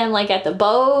end with them at the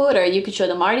boat, or you could show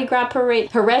the Mardi Gras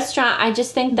parade. Her restaurant. I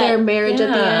just think that Their marriage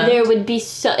at the Yeah. end. there would be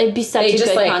it'd be such They a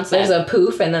just good concept. there's a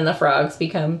poof and then the frogs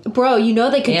become. Bro,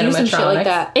 they could do some shit like Animatronics.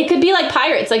 that. It could be like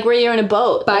Pirates, where you're in a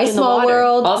boat. Bye, in the Small water.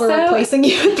 World. Also- We're replacing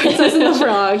you with Princess and the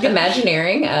Frog.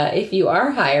 Imagineering, if you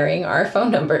are hiring, our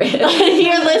phone number is If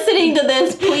you're listening to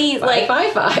this, please,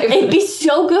 555. it'd be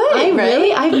so good,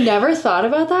 right? I've never thought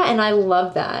about that, and I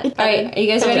love that. All right, are you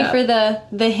guys Good ready job. for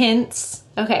the hints?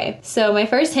 Okay, so my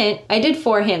first hint, I did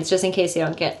 4 hints just in case you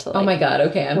don't get to Oh my god,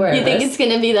 okay, I'm You think it's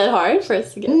gonna be that hard for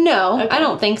us to get? No, Okay. I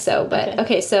don't think so. But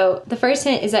okay, so the first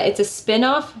hint is that it's a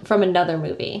spin-off from another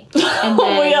movie. And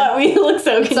Oh my god, we look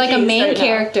so confused. it's like a main right now.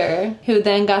 character who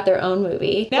then got their own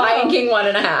movie. Lion King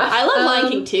 1.5. I love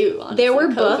Lion King too. Honestly. There were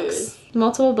Co-food. books,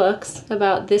 multiple books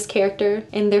about this character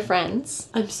and their friends.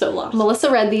 I'm so lost.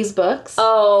 Melissa read these books.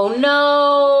 Oh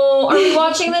no! Are we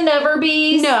watching the Never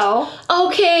Beast? No.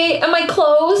 Okay, am I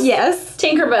close? Yes.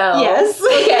 Tinkerbell. Yes.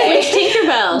 Okay. Which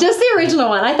Tinkerbell? Just the original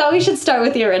one. I thought we should start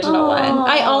with the original one.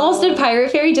 I almost did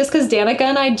Pirate Fairy just because Danica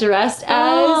and I dressed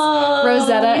as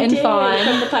Rosetta we and did, Fawn.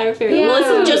 from the Pirate Fairy. Yeah.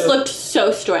 Melissa just looked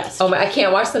so stressed. Oh my! I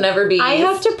can't watch the Never Beast. I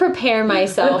have to prepare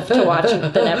myself to watch The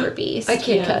Never Beast. I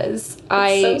can't. Because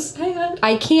so sad.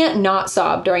 I can't not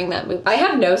sob during that movie. I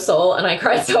have no soul, and I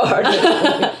cried so hard.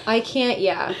 I can't,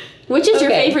 yeah. Which is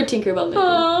your Okay. favorite Tinkerbell movie?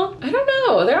 Aw, I don't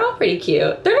know. They're all pretty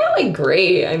cute. They're not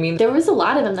great. I mean, There was a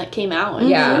lot of them that came out. in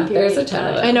Yeah, the same period there's a of ton of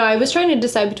time. them. I know, I was trying to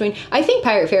decide between. I think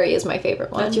Pirate Fairy is my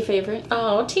favorite one. That's your favorite?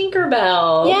 oh,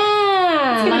 Tinkerbell.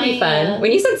 Yeah. It's gonna be fun.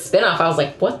 When you said spin-off, I was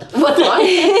like, what the What the fuck?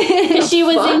 Because she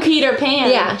was in fuck? Peter Pan.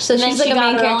 Yeah, so and then she's she like a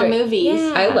got main her own character. movies.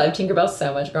 Yeah. I loved Tinkerbell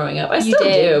so much growing up. I You still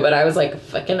did. do, but I was like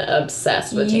fucking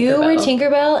obsessed with You Tinkerbell. were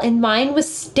Tinkerbell, and mine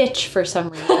was Stitch for some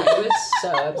reason. I was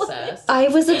so obsessed. I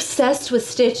was obsessed with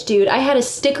Stitch, dude. I had a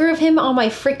sticker of him on my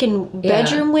freaking Yeah.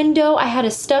 bedroom window. I had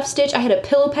a stuffed Stitch. I had a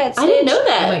pillow pet Stitch. I didn't know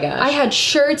that. Oh my gosh. I had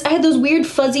shirts. I had those weird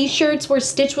fuzzy shirts where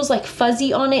Stitch was like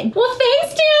fuzzy on it. Well,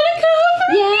 thanks, Danica.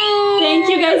 Yeah. Thank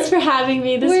you guys for having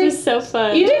me. This We're- was so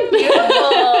fun. You did beautiful.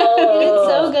 It's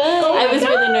so good. I was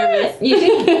really nervous. You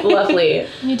did lovely.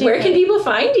 You did Where can great. people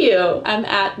find you? I'm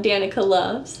at Danica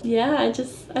Loves. Yeah,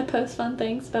 I post fun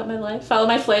things about my life. Follow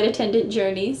my flight attendant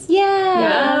journeys.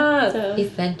 Yeah. So-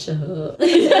 Essential.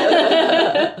 Thanks,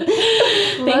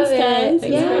 Love it. guys. Thanks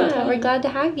for your Yeah, time. we're glad to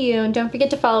have you. And don't forget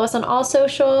to follow us on all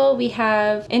social. We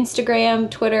have Instagram,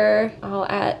 Twitter, all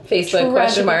at Facebook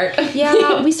question mark.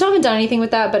 Yeah, we still haven't done anything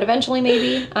with that, but eventually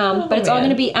maybe. But it's all man. going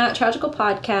to be at Tragical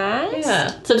Podcast.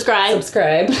 Yeah. Subscribe.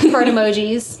 Subscribe. Heart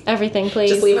emojis, everything, please.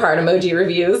 Just leave heart emoji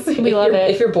reviews. We love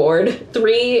it. If you're bored.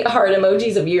 3 heart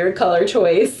emojis of your color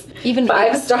choice. Even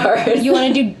 5 stars. You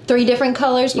want to do 3 different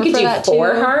colors? You could Prefer do that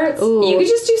 4 too? hearts. Ooh. You could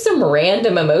just do some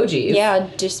random emojis. Yeah,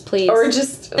 just please. Or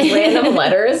just random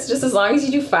letters, just as long as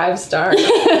you do 5 stars.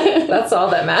 That's all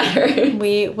that matters.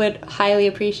 We would highly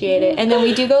appreciate it. And then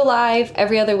we do go live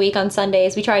every other week on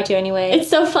Sundays. We try to anyway. It's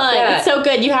so fun. Yeah. It's so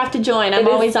good. You have to join. I'm It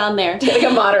is- always on there.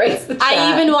 Danica moderates the chat.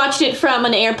 I even watched it from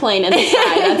an airplane in the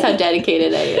sky. That's how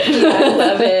dedicated I am. I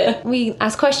love it. we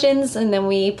ask questions and then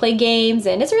we play games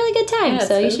and it's a really good time. Yeah,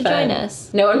 so you should fun. join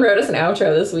us. No one wrote us an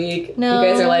outro this week. No. You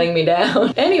guys are letting me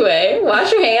down. Anyway,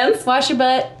 wash your hands. Wash your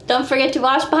butt. Don't forget to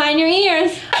wash behind your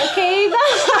ears. Okay, bye.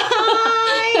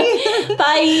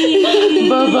 Bye.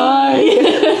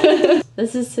 Bye-bye.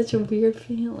 This is such a weird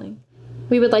feeling.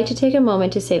 We would like to take a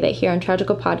moment to say that here on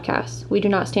Tragical Podcast, we do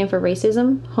not stand for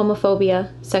racism, homophobia,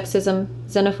 sexism,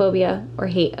 xenophobia, or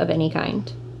hate of any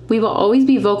kind. We will always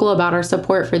be vocal about our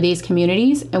support for these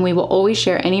communities, and we will always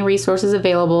share any resources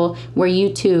available where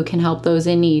you too can help those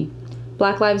in need.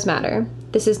 Black Lives Matter.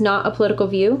 This is not a political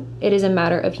view. It is a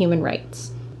matter of human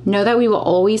rights. Know that we will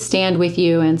always stand with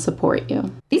you and support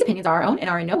you. These opinions are our own and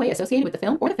are in no way associated with the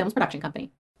film or the film's production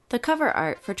company. The cover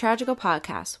art for Tragical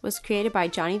Podcast was created by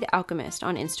Johnny the Alchemist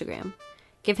on Instagram.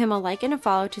 Give him a like and a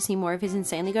follow to see more of his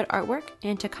insanely good artwork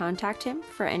and to contact him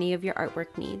for any of your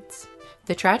artwork needs.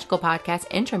 The Tragical Podcast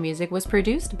intro music was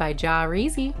produced by Ja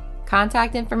Reezy.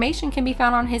 Contact information can be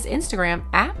found on his Instagram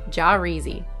at Ja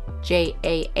Reezy. JAHREEZY.